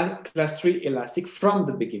class 3 elastic from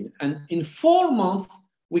the beginning. And in 4 months,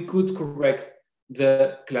 we could correct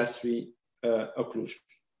the class 3 occlusion.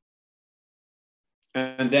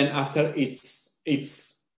 And then after its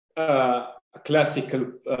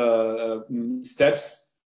classical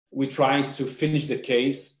steps, we try to finish the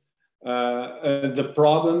case. The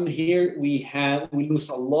problem here, we lose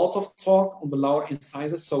a lot of torque on the lower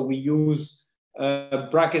incisor, so we use a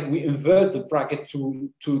bracket. We invert the bracket to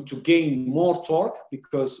gain more torque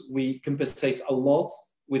because we compensate a lot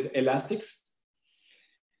with elastics.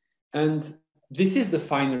 And this is the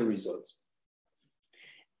final result.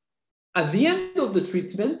 At the end of the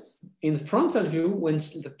treatment, in the frontal view, when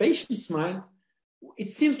the patient smiled, it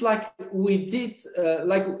seems like we did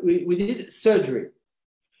surgery.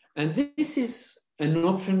 And this is an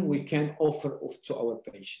option we can offer to our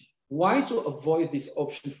patient. Why to avoid this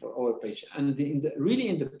option for our patient? And really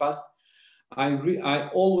in the past, I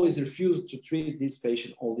always refused to treat this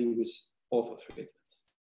patient only with ortho treatment.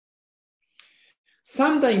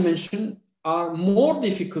 Some dimensions are more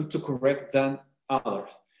difficult to correct than others.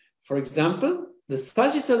 For example, the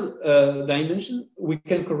sagittal dimension, we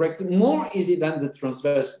can correct more easily than the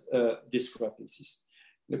transverse discrepancies.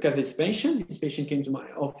 Look at this patient. This patient came to my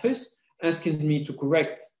office asking me to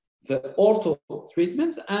correct the ortho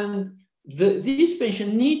treatment, and this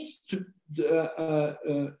patient needs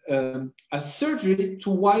a surgery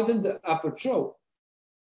to widen the upper jaw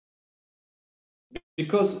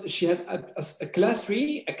because she had a class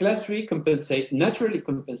 3. A class 3 naturally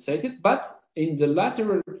compensated, but in the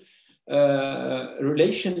lateral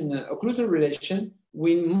occlusal relation,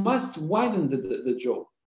 we must widen the jaw.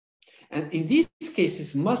 And in these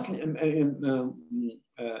cases, mostly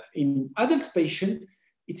in adult patients,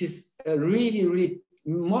 it is really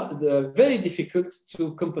very difficult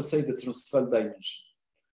to compensate the transversal dimension.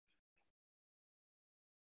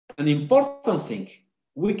 An important thing,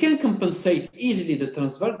 we can compensate easily the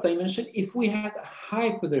transverse dimension if we had a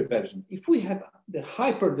hyperdiversion. If we had the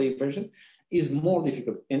hyperdiversion, is more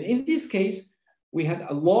difficult. And in this case, we had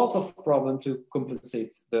a lot of problem to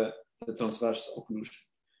compensate the transverse occlusion.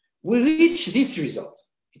 We reach this result.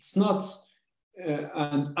 It's not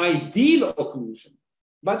an ideal occlusion,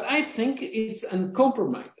 but I think it's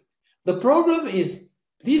uncompromising. The problem is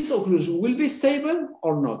this occlusion will be stable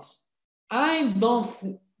or not. I don't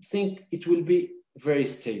think it will be very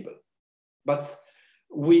stable, but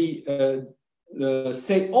we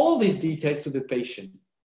say all these details to the patient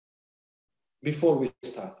before we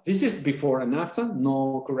start. This is before and after,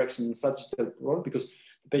 no correction in sagittal role because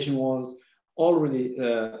the patient was already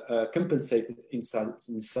compensated in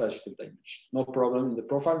sagittal dimension. No problem in the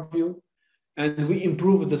profile view. And we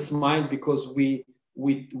improve the smile because we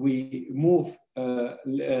move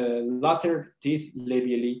lateral teeth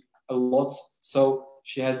labially a lot. So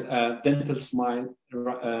she has a dental smile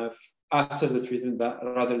after the treatment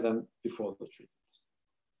rather than before the treatment.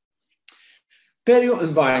 Perio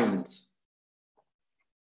environment.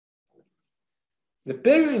 The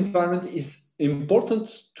perio environment is important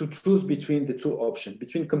to choose between the two options,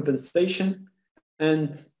 between compensation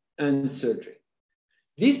and surgery.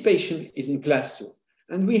 This patient is in class 2,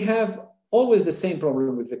 and we have always the same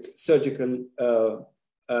problem with the surgical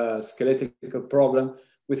skeletal problem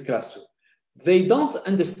with class 2. They don't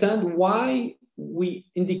understand why we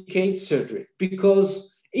indicate surgery,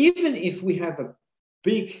 because even if we have a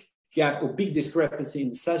big gap or big discrepancy in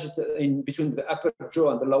the sagittal, in between the upper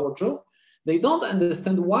jaw and the lower jaw, they don't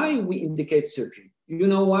understand why we indicate surgery. You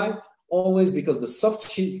know why? Always because the soft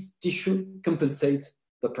tissue compensates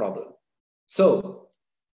the problem. So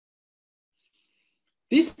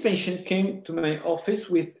this patient came to my office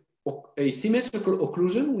with a symmetrical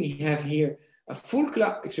occlusion. We have here a full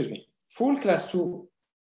class 2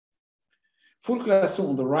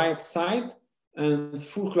 on the right side and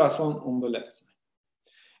full class 1 on the left side.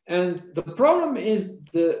 And the problem is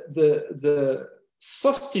the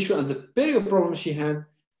soft tissue and the perio problem she had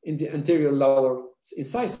in the anterior lower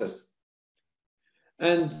incisors.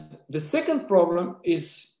 And the second problem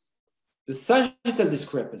is the sagittal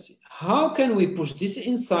discrepancy. How can we push this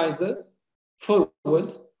incisor forward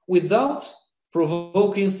without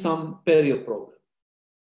provoking some perio problem?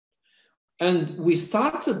 And we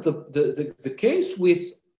started the case with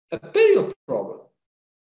a perio problem.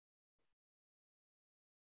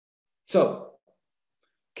 So,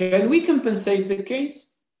 can we compensate the case?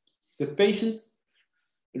 The patient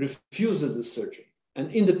refuses the surgery. And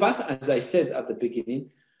in the past, as I said at the beginning,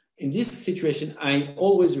 in this situation, I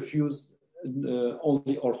always refuse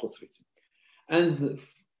only ortho treatment. And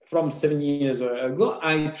from 7 years ago,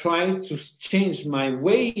 I tried to change my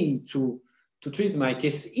way to treat my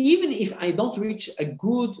case, even if I don't reach a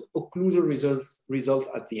good occlusion result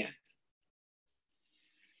at the end.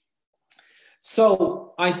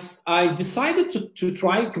 So I decided to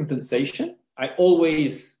try compensation. I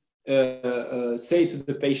always say to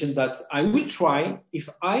the patient that I will try. If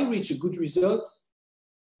I reach a good result,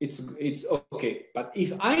 it's okay. But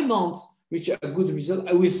if I don't reach a good result,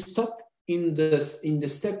 I will stop in the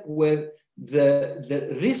step where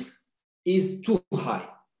the risk is too high.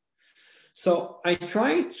 So I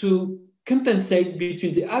try to compensate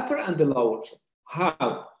between the upper and the lower jaw.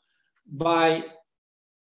 How? By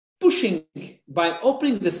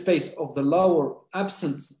opening the space of the lower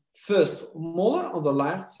absent first molar on the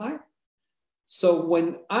left side. So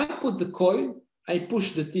when I put the coil, I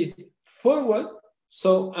push the teeth forward.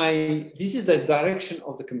 So this is the direction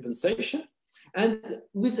of the compensation, and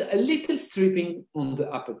with a little stripping on the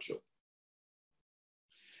upper jaw.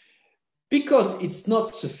 Because it's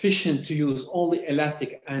not sufficient to use only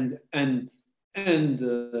elastic and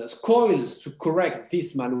coils to correct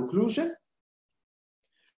this malocclusion,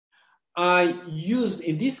 I used,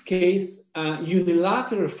 in this case,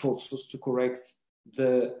 unilateral forces to correct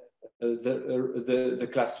the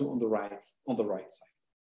class 2 on the right side.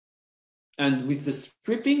 And with the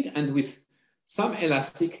stripping and with some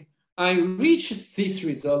elastic, I reached this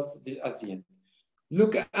result at the end.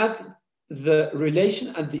 Look at the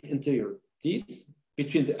relation at the anterior teeth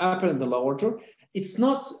between the upper and the lower jaw. It's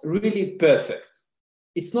not really perfect.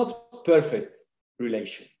 It's not perfect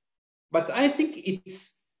relation, but I think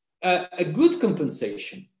it's a good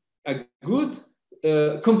compensation, a good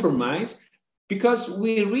compromise, because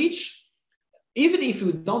we reach, even if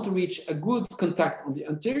we don't reach a good contact on the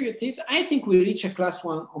anterior teeth, I think we reach a class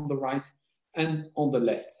 1 on the right and on the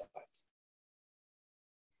left side.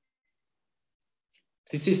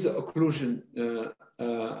 This is the occlusion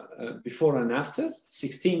before and after,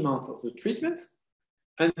 16 months of the treatment.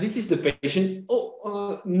 And this is the patient,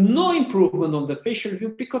 no improvement on the facial view,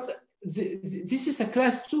 because this is a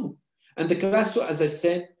class 2. And the class 2, as I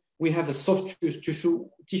said, we have a soft tissue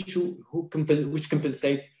which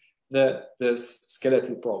compensate the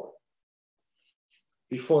skeletal problem.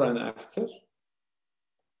 Before and after.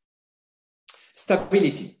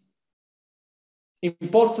 Stability.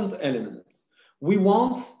 Important elements. We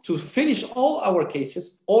want to finish all our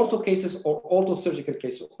cases, ortho cases or ortho surgical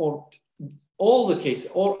cases, or all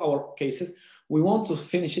our cases, we want to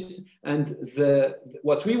finish it, and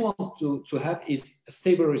what we want to have is a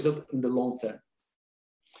stable result in the long term.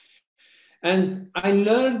 And I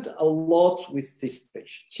learned a lot with this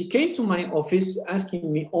patient. She came to my office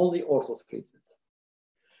asking me only ortho treatment.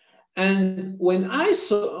 And when I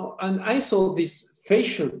saw this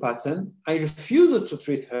facial pattern, I refused to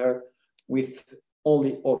treat her with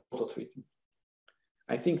only ortho treatment.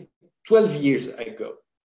 I think 12 years ago.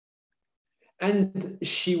 And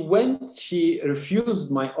she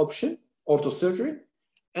refused my option, ortho surgery,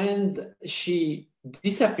 and she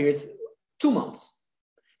disappeared 2 months.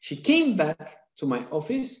 She came back to my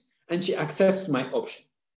office and she accepted my option,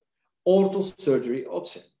 ortho surgery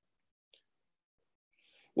option.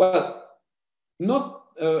 Well,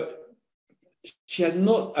 she had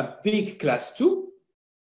not a big class 2,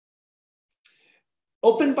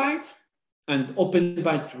 open bite, and open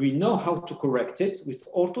bite, we know how to correct it with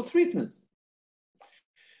ortho treatment.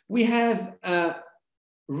 We have a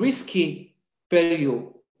risky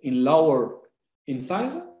perio in lower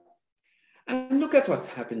incisor, and look at what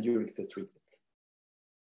happened during the treatment.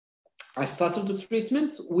 I started the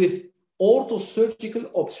treatment with orthosurgical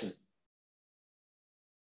option.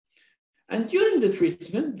 And during the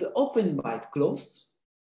treatment, the open bite closed.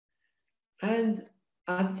 And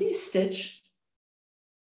at this stage,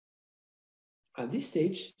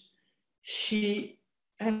 she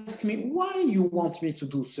asked me, why you want me to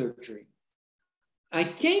do surgery? I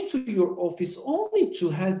came to your office only to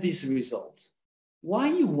have this result. Why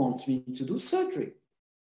you want me to do surgery?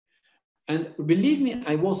 And believe me,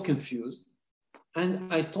 I was confused.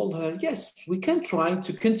 And I told her, yes, we can try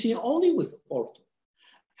to continue only with ortho.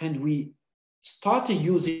 And we started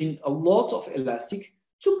using a lot of elastic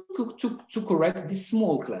to correct this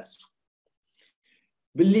small class 2.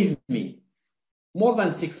 Believe me, more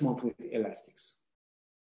than 6 months with elastics.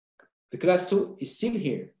 The class 2 is still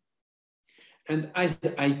here. And as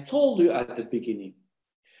I told you at the beginning,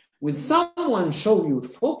 when someone shows you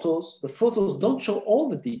photos, the photos don't show all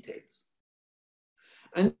the details.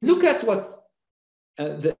 And look at what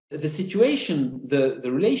the situation,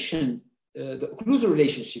 the relation, the occlusal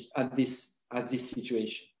relationship at this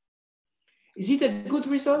situation. Is it a good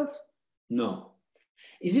result? No.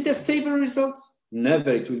 Is it a stable result?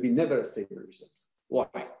 Never. It will be never a stable result.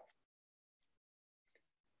 Why?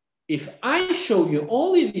 If I show you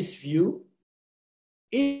only this view,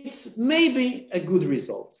 it's maybe a good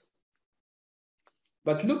result.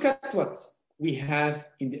 But look at what we have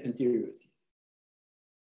in the anterior teeth.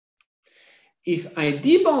 If I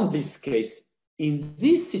debond this case in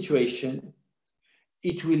this situation,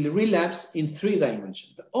 it will relapse in 3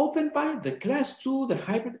 dimensions. The open bite, the class 2, the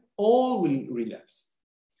hybrid, all will relapse.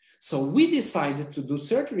 So we decided to do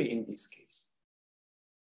surgery in this case.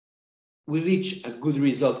 We reach a good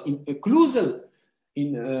result in occlusal.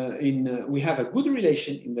 We have a good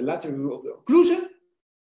relation in the lateral view of the occlusion.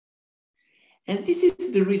 And this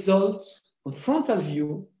is the result on frontal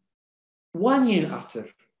view 1 year after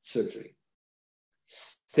surgery.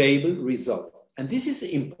 Stable result. And this is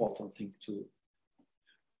the important thing too.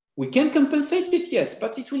 We can compensate it, yes,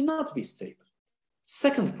 but it will not be stable.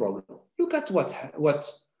 Second problem, look at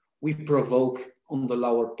what we provoke on the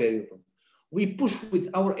lower periodontal. We push with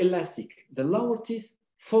our elastic the lower teeth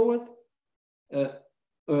forward.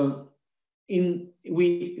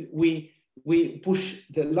 We push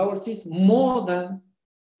the lower teeth more than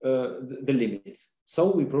the limit.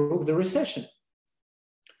 So we provoke the recession.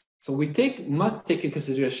 So we must take in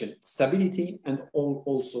consideration stability and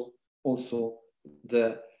also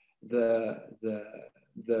the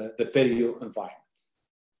perio environment.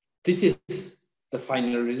 This is the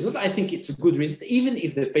final result. I think it's a good result, even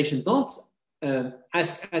if the patient don't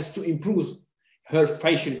ask us to improve her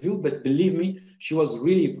facial view, but believe me, she was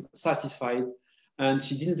really satisfied and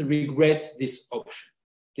she didn't regret this option.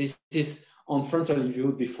 This is on frontal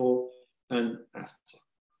view before and after.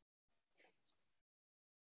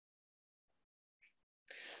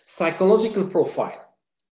 Psychological profile.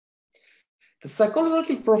 The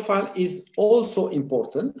psychological profile is also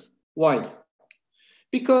important. Why?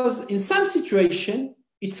 Because in some situation,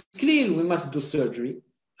 it's clear we must do surgery.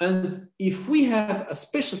 And if we have a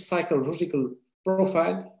special psychological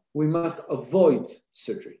profile, we must avoid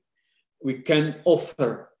surgery. We can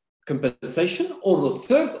offer compensation, or the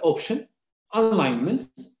third option, alignment,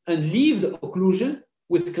 and leave the occlusion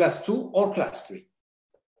with class 2 or class 3.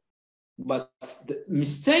 But the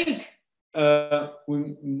mistake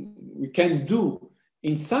we can do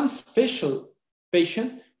in some special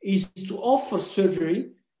patient is to offer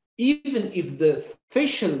surgery even if the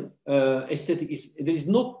facial aesthetic is, there is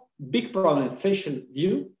no big problem in facial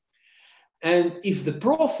view. And if the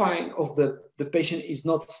profile of the patient is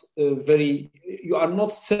not you are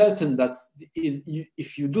not certain that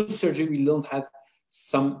if you do surgery, we don't have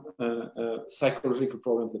some psychological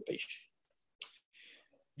problem with the patient.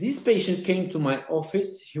 This patient came to my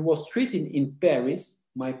office. He was treated in Paris.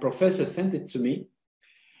 My professor sent it to me.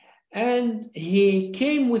 And he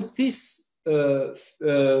came with this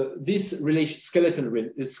skeletal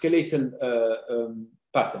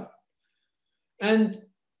pattern. And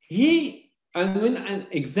when I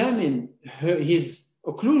examined his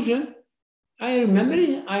occlusion, I remember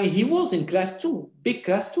he was in class 2, big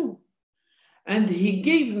class 2. And he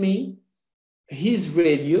gave me his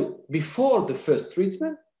radio before the first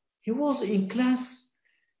treatment. He was in class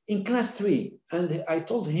 3. And I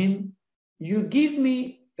told him, you give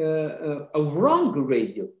me a wrong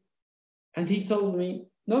radio. And he told me,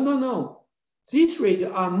 no. These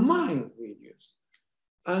radios are my radios.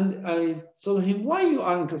 And I told him, why you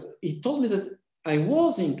are in class? He told me that I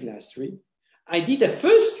was in class 3. I did a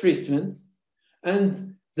first treatment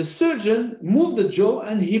and the surgeon moved the jaw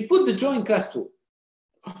and he put the jaw in class 2.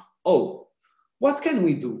 Oh, what can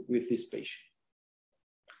we do with this patient?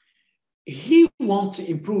 He wanted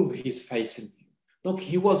to improve his facial view. Look,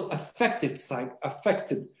 he was affected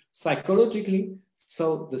psychologically.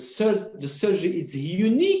 So the surgery is a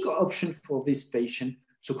unique option for this patient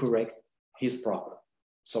to correct his problem.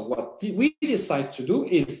 So what we decide to do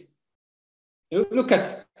is, look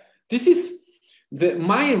at, this is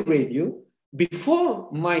my radio.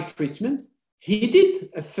 Before my treatment, he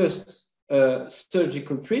did a first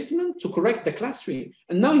surgical treatment to correct the class 3,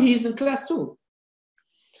 and now he is in class 2.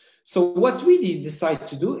 So what we decide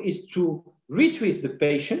to do is to retreat the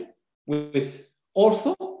patient with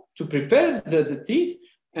ortho to prepare the teeth,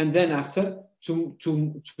 and then after to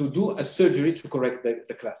do a surgery to correct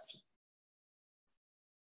the class 2.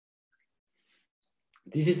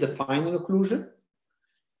 This is the final occlusion.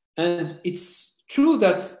 And it's true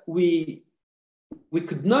that we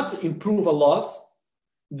could not improve a lot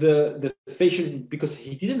the facial, because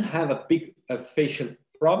he didn't have a big facial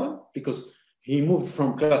problem, because he moved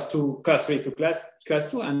from class 3 to class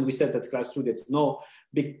 2, and we said that class 2 there's no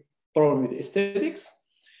big problem with aesthetics.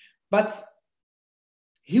 But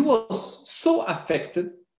he was so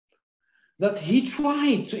affected that he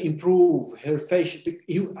tried to improve her facial.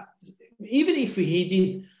 Even if he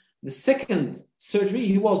did the second surgery,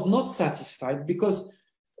 he was not satisfied, because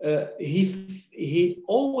he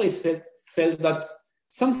always felt that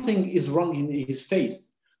something is wrong in his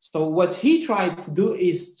face. So what he tried to do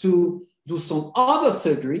is to do some other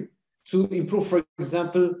surgery to improve, for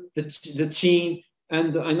example, the chin,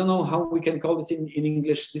 and I don't know how we can call it in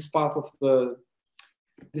English, this part of the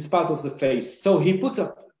face. So he put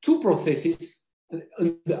up 2 prostheses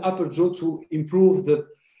in the upper jaw to improve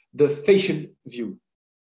the facial view.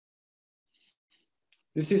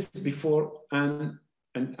 This is before and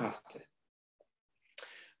after.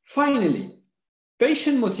 Finally,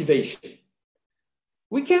 patient motivation.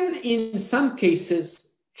 We can, in some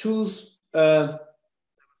cases, choose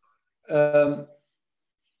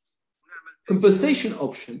compensation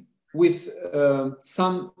option with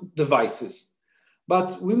some devices.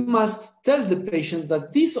 But we must tell the patient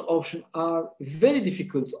that these options are very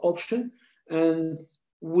difficult option, and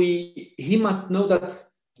he must know that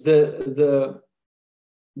the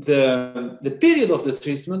period of the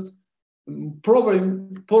treatment probably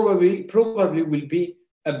will be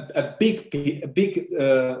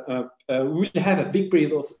will have a big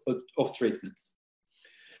period of treatment.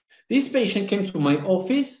 This patient came to my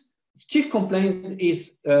office. Chief complaint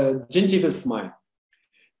is gingival smile.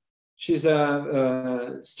 She's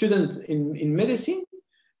a student in medicine,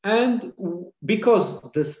 and because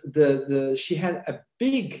she had a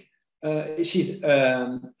big, she's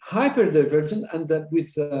hyperdivergent, and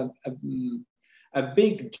with a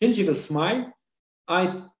big gingival smile,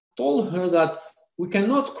 I told her that we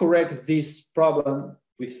cannot correct this problem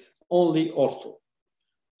with only ortho.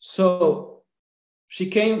 So she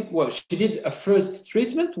came, well, she did a first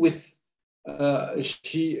treatment with,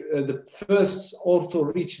 the first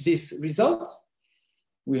ortho reached this result.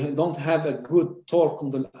 We don't have a good torque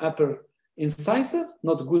on the upper incisor,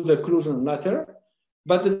 not good occlusion lateral,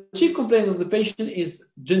 but the chief complaint of the patient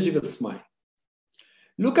is gingival smile.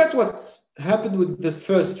 Look at what happened with the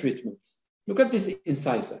first treatment. Look at this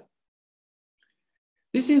incisor.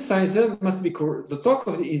 This incisor must be, the torque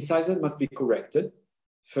of the incisor must be corrected,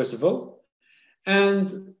 first of all.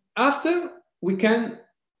 And after, we can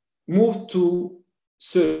move to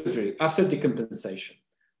surgery after decompensation.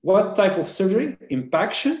 What type of surgery?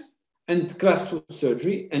 Impaction and class 2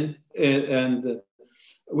 surgery. And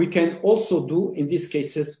we can also do, in these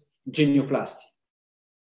cases, genioplasty.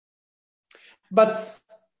 But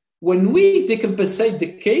when we decompensate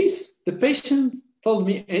the case, the patient told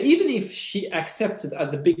me, even if she accepted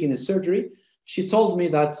at the beginning of surgery, she told me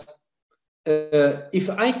that if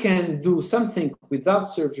I can do something without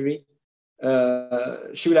surgery,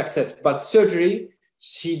 she will accept. But surgery,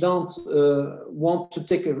 she don't want to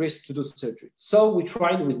take a risk to do surgery. So we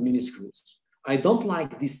tried with mini screws. I don't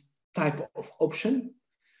like this type of option,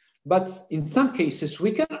 but in some cases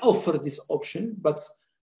we can offer this option. But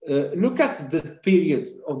look at the period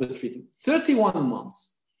of the treatment, 31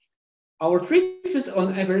 months. Our treatment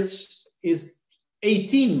on average is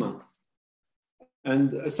 18 months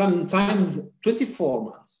and sometimes 24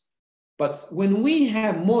 months. But when we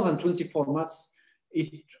have more than 24 months,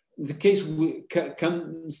 the case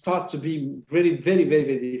can start to be very, very, very,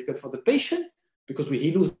 very difficult for the patient, because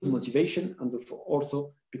he loses motivation, and for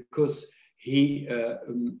ortho, because he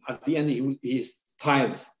at the end he's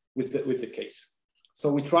tired with the case. So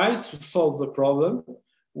we tried to solve the problem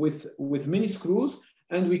with mini screws,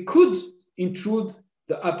 and we could intrude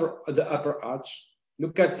the upper arch.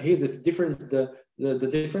 Look at here the difference, the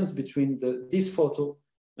difference between this photo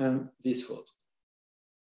and this photo.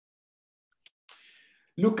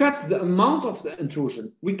 Look at the amount of the intrusion.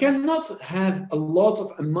 We cannot have a lot of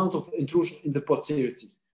amount of intrusion in the posterior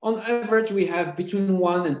teeth. On average, we have between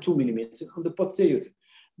 1 and 2 millimeters on the posterior teeth.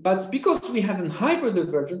 But because we have a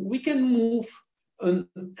hyperdivergent, we can move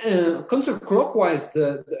counterclockwise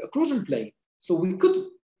the occlusion plane. So we could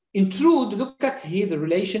intrude. Look at here the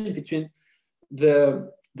relation between the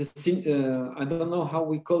I don't know how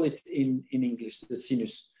we call it in English, the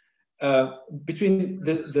sinus, between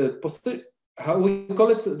the posterior. How we call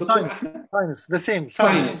it, Dr. Ahmed? Sinus, the same.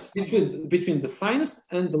 Sinus, between the sinus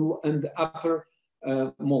and the upper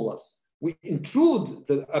molars. We intrude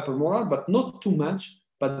the upper molar, but not too much.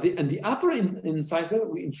 But the upper incisor,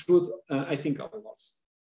 we intrude, I think, a lot.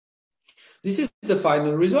 This is the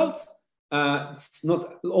final result. It's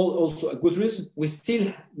not also a good reason. We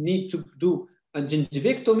still need to do a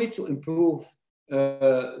gingivectomy to improve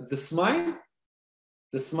the smile.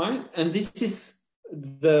 And this is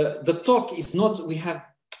the torque is not, we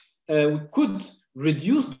could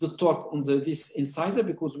reduce the torque on this incisor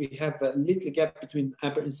because we have a little gap between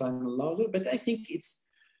upper incisor and lower, but I think it's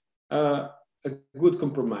a good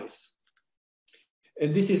compromise.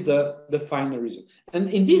 And this is the final result. And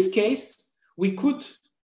in this case, we could,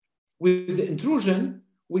 with the intrusion,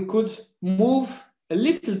 we could move a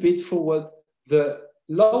little bit forward the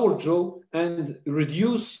lower jaw and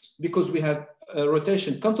reduce, because we have a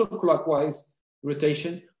rotation, counterclockwise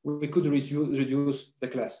rotation, we could reduce the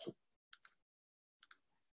class 2.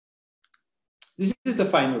 This is the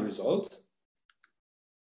final result.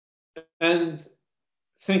 And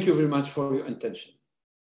thank you very much for your attention.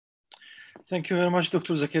 Thank you very much,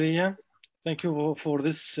 Dr. Zakaria. Thank you for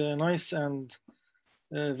this nice and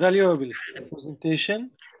valuable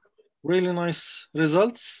presentation. Really nice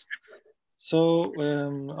results. So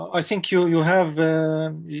I think you're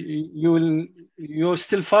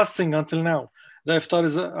still fasting until now. The iftar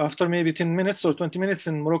is after maybe 10 minutes or 20 minutes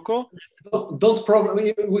in Morocco. Don't problem.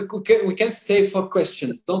 We can stay for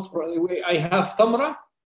questions. Don't. I have tamra.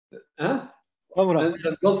 Huh? tamra.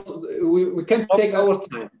 We can take our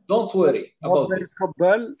time. Don't worry about this.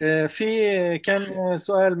 تفضل. في كان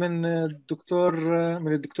سؤال من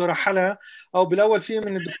الدكتورة حلا، أو بالأول في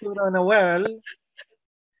من الدكتورة نوال.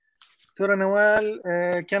 دكتورة نوال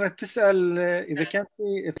كانت تسأل إذا كان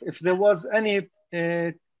في if there was any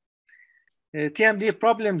TMD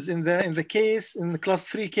problems in the case, in the class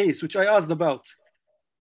 3 case, which I asked about.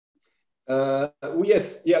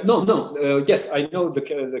 Yes, yeah, no, yes, I know the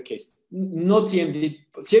case. No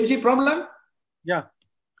TMD problem? Yeah.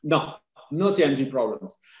 No TMD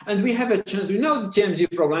problems. And we have a chance, we know the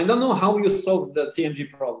TMD problem. I don't know how you solve the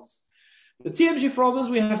TMD problems. The TMD problems,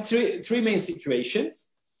 we have three main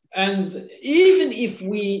situations. And even if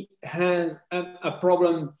we have a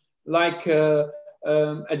problem like a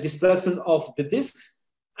displacement of the discs,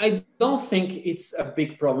 I don't think it's a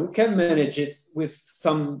big problem. We can manage it with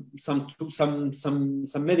some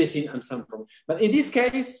medicine and some problem. But in this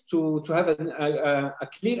case, to have a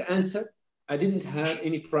clear answer, I didn't have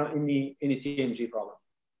any TMG problem.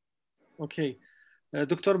 Okay,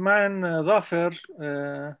 Dr. Man Dhafer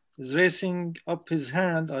is raising up his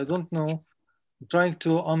hand. I don't know. I'm trying to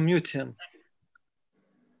unmute him.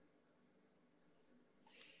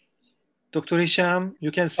 Dr. Hisham,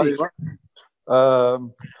 you can speak.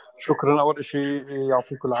 شكرا. أول شيء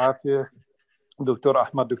يعطيكم العافية دكتور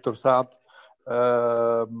أحمد، دكتور سعد.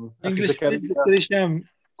 English, Dr. Hisham,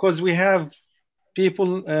 because we have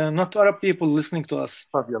people, not Arab people, listening to us.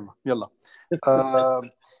 طيب يلا.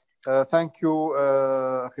 Thank you,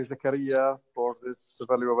 أخي زكريا, for this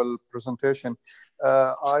valuable presentation.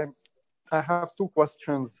 I have two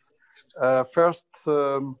questions. First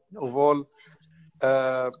of all,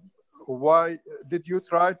 why did you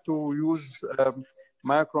try to use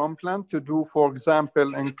microimplant to do, for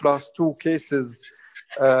example, in class 2 cases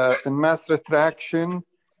in mass retraction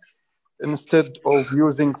instead of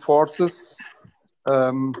using forces?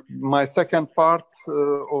 My second part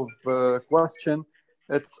of question,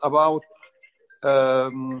 it's about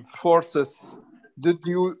forces. Did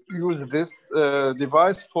you use this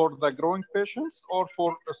device for the growing patients or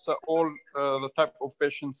for all the type of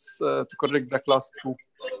patients to correct the class 2?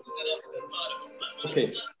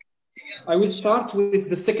 Okay, I will start with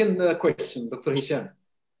the second question, Dr. Hisham.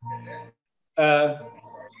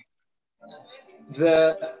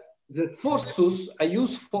 The forces, I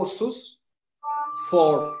use forces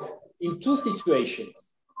in two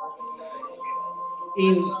situations.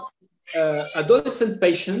 in adolescent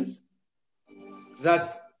patients that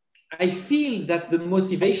I feel that the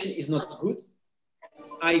motivation is not good,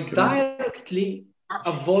 I directly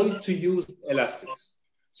avoid to use elastics.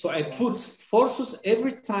 So I put forces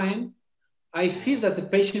every time I feel that the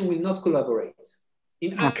patient will not collaborate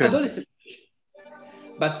in adolescent patients.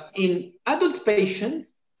 But in adult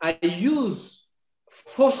patients, I use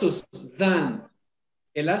forces than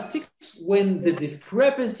elastics when the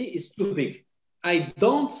discrepancy is too big. I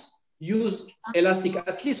don't use elastic,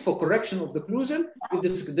 at least for correction of the occlusion, if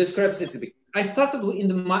the discrepancy is big. I started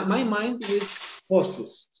in my mind with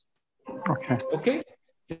forces. Okay.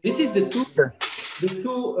 This is the two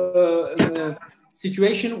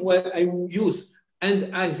situation where I use,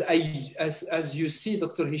 and as you see,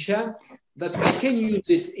 Dr. Hisham, that I can use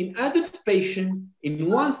it in adult patient in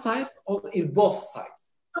one side or in both sides.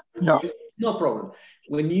 No problem.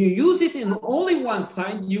 When you use it in only one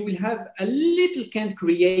side, you will have a little kink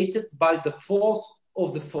created by the force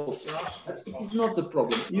of the force. But it is not the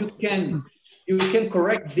problem. You can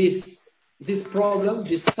correct this problem,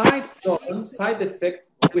 this side effect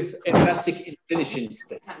with elastic infinishing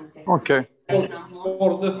instead. Okay.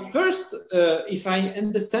 For the first, if I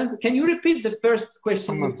understand, can you repeat the first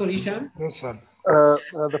question, Dr. Hisham? Yes, sir.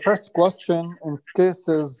 The first question, in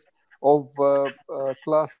cases of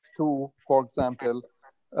class 2, for example,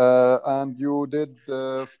 and you did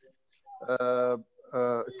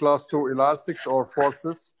class 2 elastics or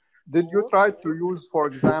forces, did you try to use, for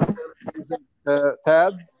example, using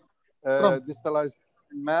TADs, distalized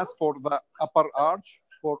mass for the upper arch,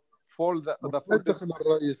 for the هذا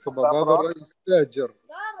الرئيس تاجر.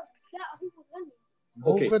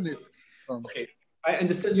 Okay. I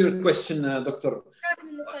understand your question, Doctor.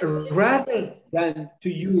 Rather than to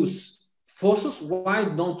use forces, why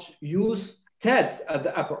don't use TADs at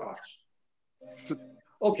the upper arch?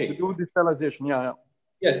 Okay. To do distalization,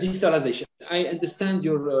 Yes, distalization. I understand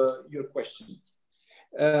your question.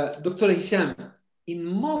 Dr. Hisham, in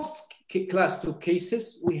most class 2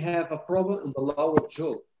 cases, we have a problem in the lower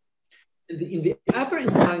jaw. In the upper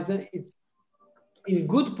incisor, it's in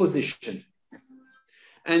good position.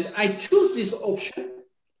 And I choose this option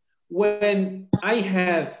when I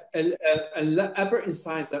have an upper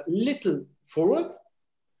incisor little forward,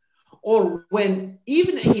 or when,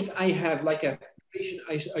 even if I have like a patient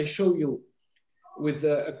I show you with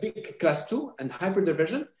a big class 2 and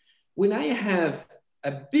hyperdiversion, when I have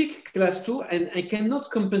a big class 2 and I cannot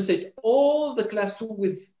compensate all the class 2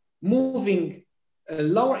 with moving a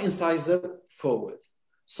lower incisor forward.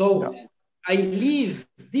 So I leave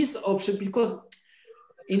this option because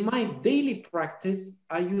in my daily practice,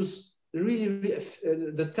 I use really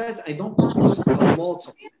the TAD, I don't use a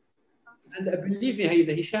lot. And believe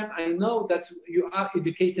me, Hisham, I know that you are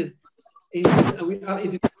educated we are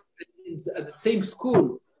educated at the same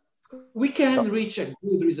school. We can reach a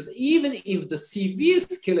good result, even if the severe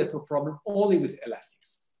skeletal problem, only with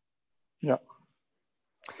elastics.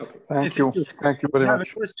 Okay. Thank you very much. I have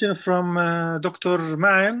a question from Dr.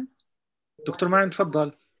 Ma'an. Dr. Ma'an,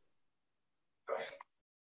 تفضل.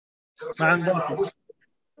 معن ضافي.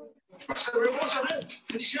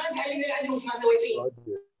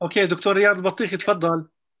 اوكي دكتور رياض البطيخي تفضل.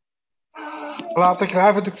 الله يعطيك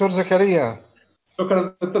العافيه دكتور زكريا.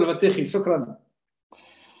 شكرا دكتور البطيخي، شكرا.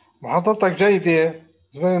 محاضرتك جيده.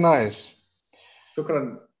 It's very nice.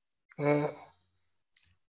 شكرا.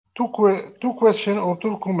 Two questions or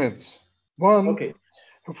two comments. One, okay.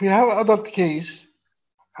 If we have adult case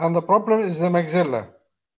and the problem is the maxilla,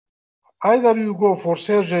 either you go for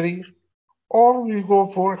surgery or we go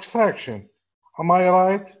for extraction. Am I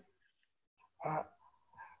right?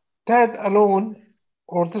 TAD alone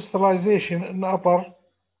or distalization in upper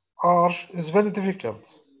arch is very difficult.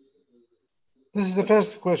 This is the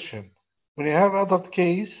first question. When you have adult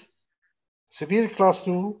case, severe class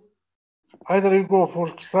 2, either you go for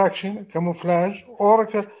extraction, camouflage,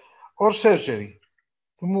 or surgery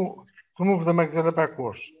to move the maxilla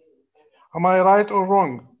backwards. Am I right or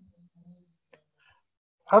wrong?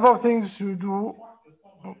 Other things you do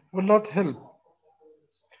will not help.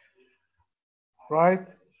 Right?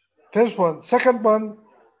 First one. Second one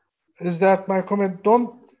is that my comment,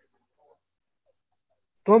 don't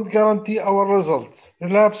guarantee our results.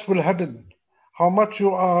 Relapse will happen. How much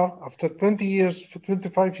you are, after 20 years, for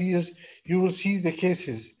 25 years, you will see the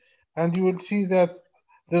cases and you will see that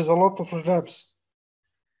there's a lot of relapse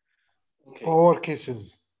for our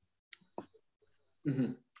cases.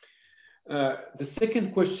 Mm-hmm. The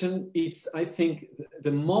second question is, I think,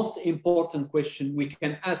 the most important question we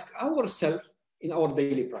can ask ourselves in our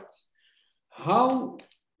daily practice.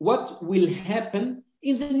 What will happen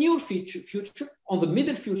in the near future, on the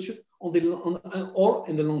middle future, or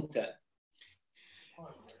in the long term.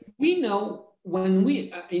 We know when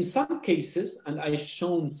we, in some cases, and I've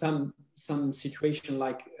shown some situation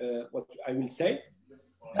like what I will say,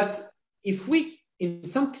 that if we, in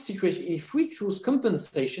some situation, if we choose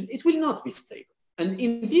compensation, it will not be stable. And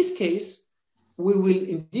in this case, we will,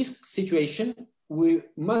 in this situation, we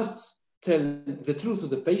must tell the truth to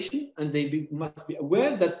the patient, and they must be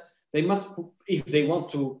aware that they must, if they want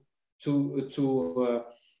to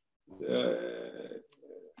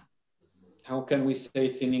how can we say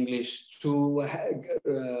it in English?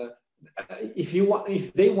 If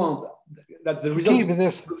they want that the result, keep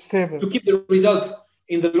this stable. To keep the result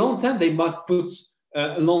in the long term, they must put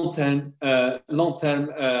long-term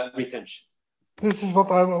retention. This is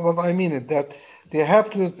what I mean, is that they have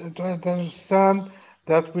to understand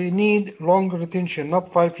that we need long retention,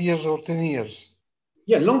 not 5 years or 10 years.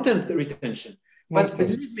 Yeah, long-term retention. But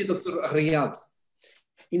believe me, Dr. Riyad,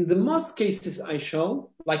 in the most cases I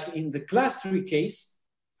show, like in the class 3 case,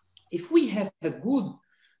 if we have a good,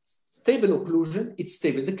 stable occlusion, it's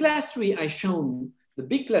stable. The class 3 I shown, the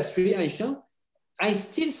big class 3 I shown, I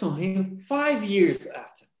still saw him 5 years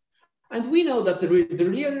after. And we know that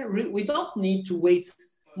we don't need to wait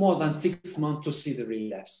more than 6 months to see the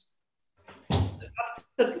relapse.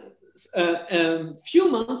 After a few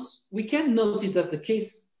months, we can notice that the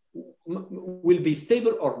case will be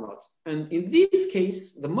stable or not. And in this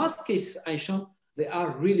case, the most cases I shown, they are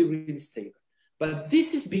really, really stable. But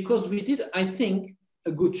this is because we did, I think,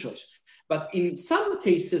 a good choice. But in some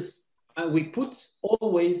cases, we put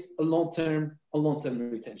always a long-term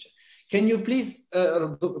retention. Can you please,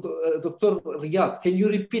 Dr. Riyad, can you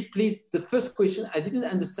repeat, please, the first question? I didn't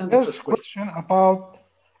understand the first question. About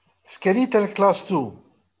skeletal class 2.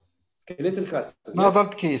 Skeletal class 2, in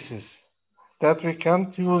adult cases that we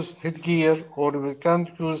can't use headgear or we can't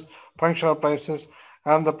use functional braces,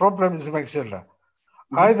 and the problem is maxilla.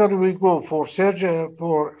 Either we go for surgery,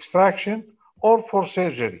 for extraction, or for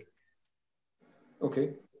surgery.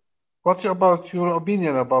 Okay. What about your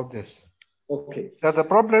opinion about this? Okay. That the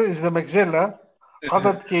problem is the maxilla,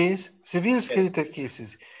 adult case, severe skeletal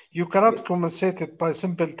cases. You cannot compensate it by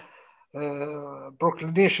simple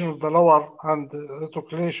proclination of the lower and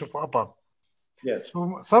retoclination of upper. Yes.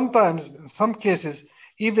 So sometimes, in some cases,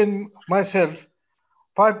 even myself,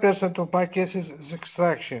 5% of my cases is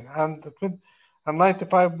extraction and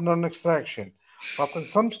 95 non-extraction. But in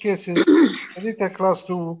some cases, skeletal class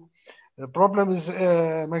 2, the problem is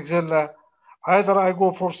maxilla. Either I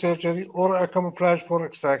go for surgery or I camouflage for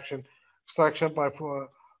extraction by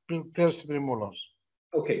first premolars.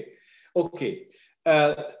 Okay. Okay.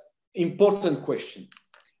 Important question.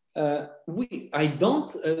 I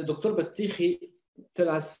don't, Dr. Battihi, tell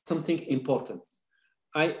us something important.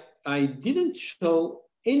 I didn't show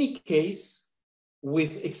any case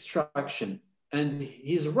with extraction, and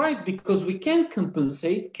he's right, because we can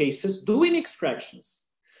compensate cases doing extractions.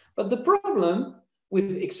 But the problem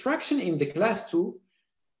with extraction in the class 2,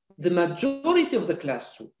 the majority of the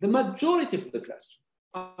class 2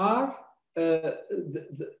 are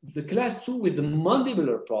the class 2 with the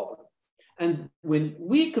mandibular problem. And when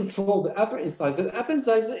we control the upper incisor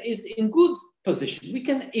is in good position. We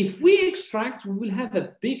can, if we extract, we will have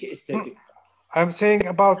a big aesthetic. I'm saying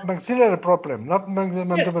about maxillary problem, not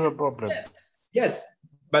mandibular problem. Yes, yes.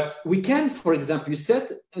 But we can, for example, you said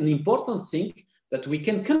an important thing, that we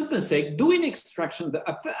can compensate doing extraction the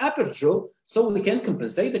upper jaw, so we can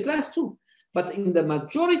compensate the class 2. But in the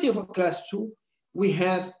majority of class 2, we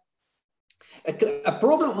have a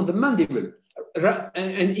problem on the mandible.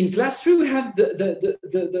 And in class 3, we have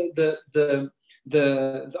the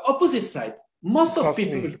opposite side. Most of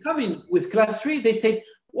people coming with class 3, they say,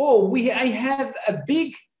 "Oh, I have a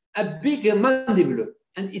big mandibular,"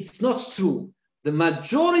 and it's not true. The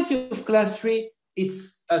majority of class 3,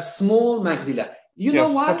 it's a small maxilla. You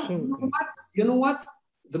know what? You know what?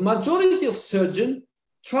 The majority of surgeons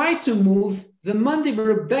try to move the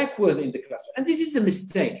mandibular backward in the class 2, and this is a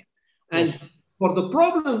mistake. And for the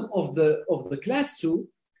problem of the class 2,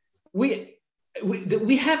 we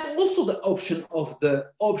have also the option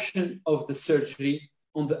of the surgery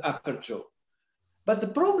on the upper jaw. But the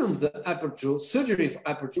problem of the upper jaw, surgery of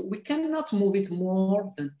upper jaw, we cannot move it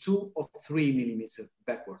more than 2 or 3 millimeters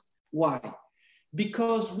backward. Why?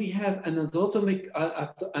 Because we have an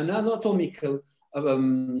anatomical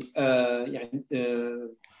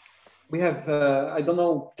we have, I don't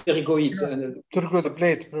know, pterygoid. Pterygoid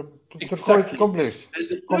plate, exactly. Complex. And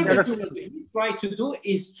the third thing that we try to do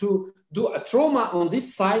is to do a trauma on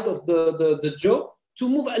this side of the jaw to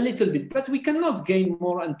move a little bit, but we cannot gain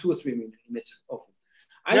more than 2 or 3 millimeters of it.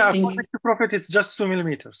 I think according to Prophet, it's just 2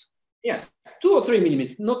 millimeters. Yes, 2 or 3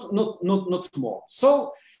 millimeters, not more.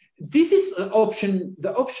 So this is an option.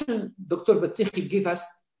 The option Dr. Battihi gave us,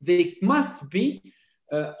 they must be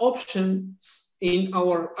options in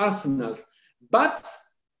our arsenals, but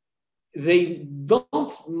they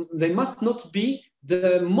must not be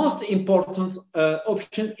the most important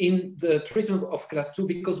option in the treatment of class 2,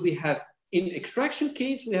 because we have, in extraction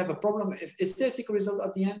case, we have a problem of aesthetic result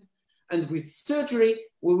at the end, and with surgery,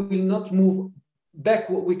 we will not move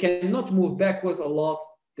backward. We cannot move backwards a lot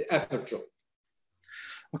the upper jaw.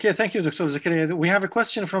 Okay, thank you, Dr. Zakaria. We have a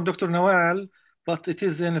question from Dr. Nawal, but it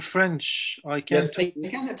is in French. I can't. Yes, I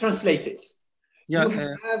can translate it. Yeah,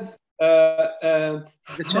 you have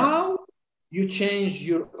how you change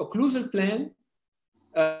your occlusal plan,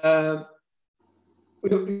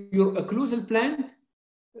 your occlusal plan,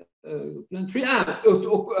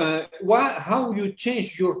 how you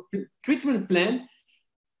change your treatment plan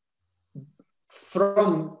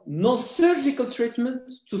from non-surgical treatment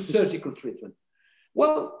to surgical treatment.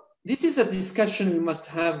 Well, this is a discussion you must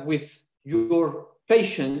have with your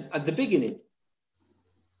patient at the beginning.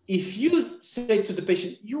 If you say to the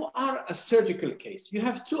patient, you are a surgical case, you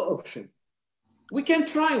have 2 options. We can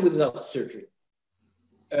try without surgery.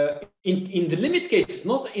 In the limit case,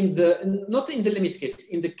 not in the limit case.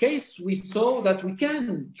 In the case we saw that we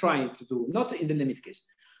can try to do, not in the limit case.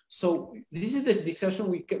 So this is the discussion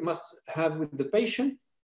we must have with the patient.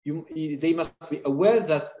 They must be aware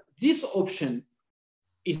that this option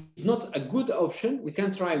is not a good option. We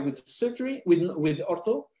can try with surgery, with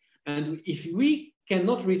ortho, and if we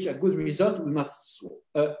cannot reach a good result, we must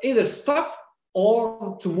either stop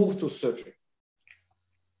or to move to surgery.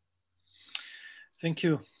 Thank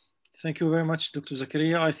you. Thank you very much, Dr.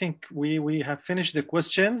 Zakaria. I think we have finished the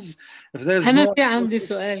questions. If there's أنا في عندي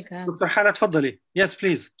سؤال كان. Dr. Hala, تفضلي. Yes,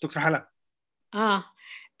 please, Dr. Hala.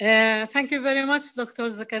 Thank you very much, Dr.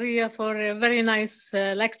 Zakaria, for a very nice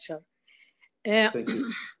lecture. Thank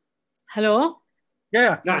you. Hello?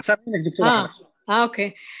 Yeah, Dr.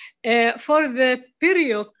 Okay. For the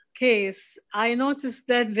period case, I noticed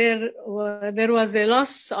that there was a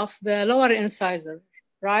loss of the lower incisor,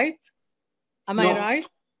 right? Am I right?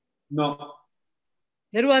 No.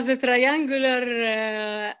 There was a triangular.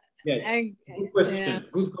 Yes. Good question.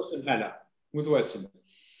 Good question, Hannah. Good question.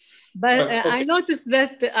 But okay. I noticed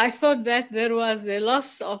that I thought that there was a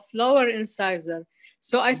loss of lower incisor.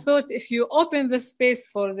 So I thought if you open the space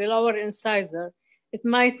for the lower incisor, it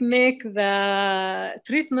might make the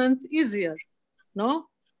treatment easier. No?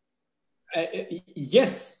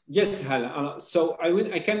 Yes, Hannah. So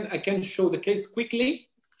I can show the case quickly.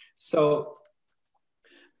 So.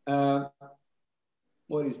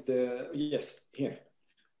 What is the, yes, here.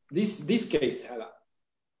 This case, Hala.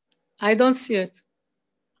 I don't see it.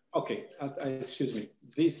 Okay, excuse me.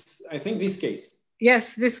 I think this case.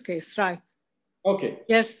 Yes, this case, right. Okay.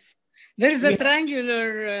 Yes, there is a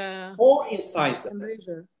triangular. 4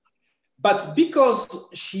 incisor. But because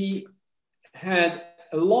she had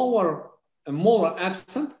a lower molar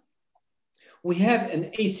absent, we have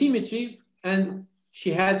an asymmetry, and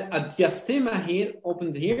she had a diastema here,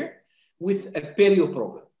 opened here, with a perio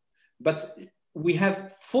problem. But we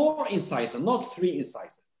have 4 incisor, not 3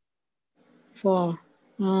 incisor. 4.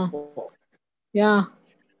 4. Yeah.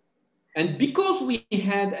 And because we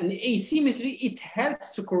had an asymmetry, it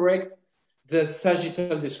helps to correct the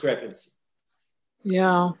sagittal discrepancy.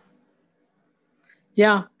 Yeah.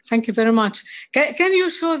 Yeah, thank you very much. Can you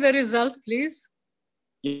show the result, please?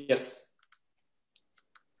 Yes.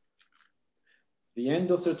 The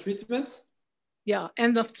end of the treatment? Yeah,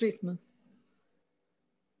 end of treatment.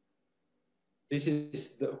 This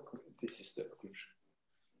is the occlusion.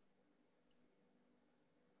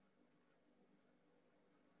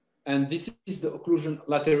 And this is the occlusion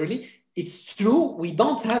laterally. It's true, we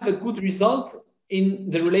don't have a good result in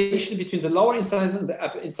the relation between the lower incisor and the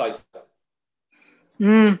upper incisor.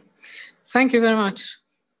 Thank you very much.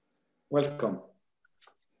 Welcome.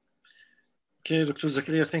 Okay, Dr.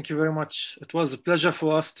 Zakaria, thank you very much. It was a pleasure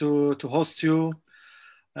for us to host you.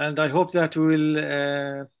 And I hope that we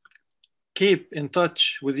will keep in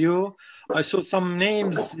touch with you. I saw some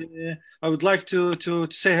names. I would like to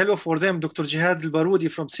say hello for them. Dr. Jihad Al-Baroudi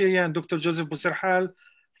from Syria and Dr. Joseph Bousserhal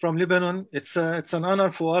from Lebanon. It's an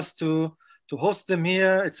honor for us to host them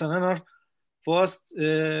here. It's an honor for us.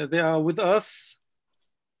 They are with us.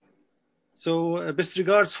 So best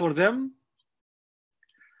regards for them.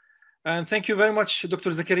 And thank you very much, Dr.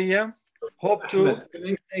 Zakaria. Hope to...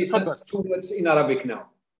 Can I say 2 words in Arabic now?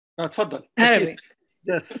 تفضل. Arabic.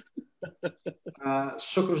 Yes.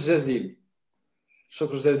 شكر جزيل.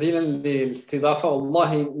 شكر جزيلا للاستضافة.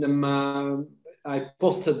 والله لما I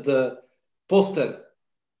posted the poster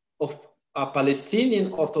of a Palestinian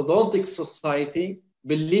orthodontic society,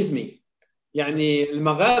 believe me. يعني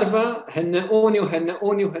المغاربة هنئوني.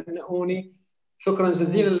 شكرا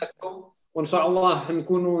جزيلا لكم، وإن شاء الله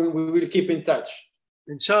هنكونوا we will keep in touch.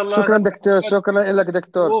 ان شاء الله. شكرا دكتور، شكرا لك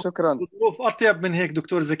دكتور، شكرا. ظروف اطيب من هيك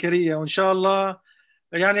دكتور زكريا، وان شاء الله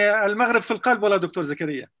يعني المغرب في القلب ولا دكتور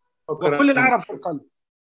زكريا، وكل العرب في القلب.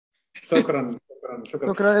 شكرا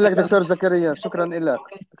لك دكتور زكريا، شكرا لك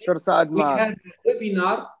دكتور سعد. معك.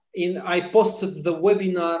 I posted the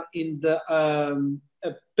webinar in the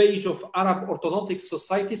page of Arab Orthodontic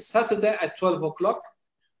Society Saturday at 12 o'clock.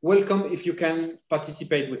 Welcome if you can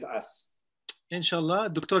participate with us. إن شاء الله.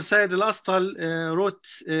 الدكتور سيد الأسطل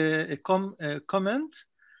wrote a comment.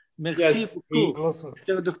 Merci beaucoup.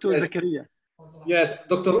 دكتور زكريا. Yes,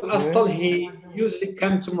 Dr. Astal, he usually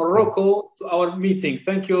comes to Morocco to our meeting.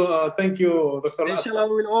 Thank you, Dr. Astal. Inshallah,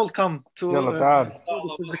 we will all come to Dr.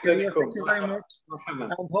 Zakaria. Thank you very much.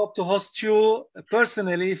 And hope to host you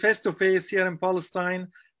personally, face to face here in Palestine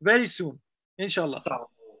very soon. Inshallah.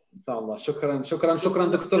 Inshallah. شكرا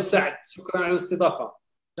دكتور سعد. شكرا على الاستضافة.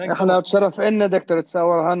 احنا تشرف لنا دكتور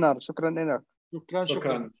تصور هنر. شكرا لك.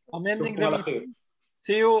 شكرا. I'm ending the meeting.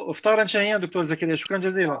 See you. افطارا شهيا دكتور زكريا. شكرا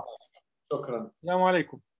جزيلا. شكرا. السلام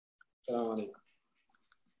عليكم. السلام عليكم.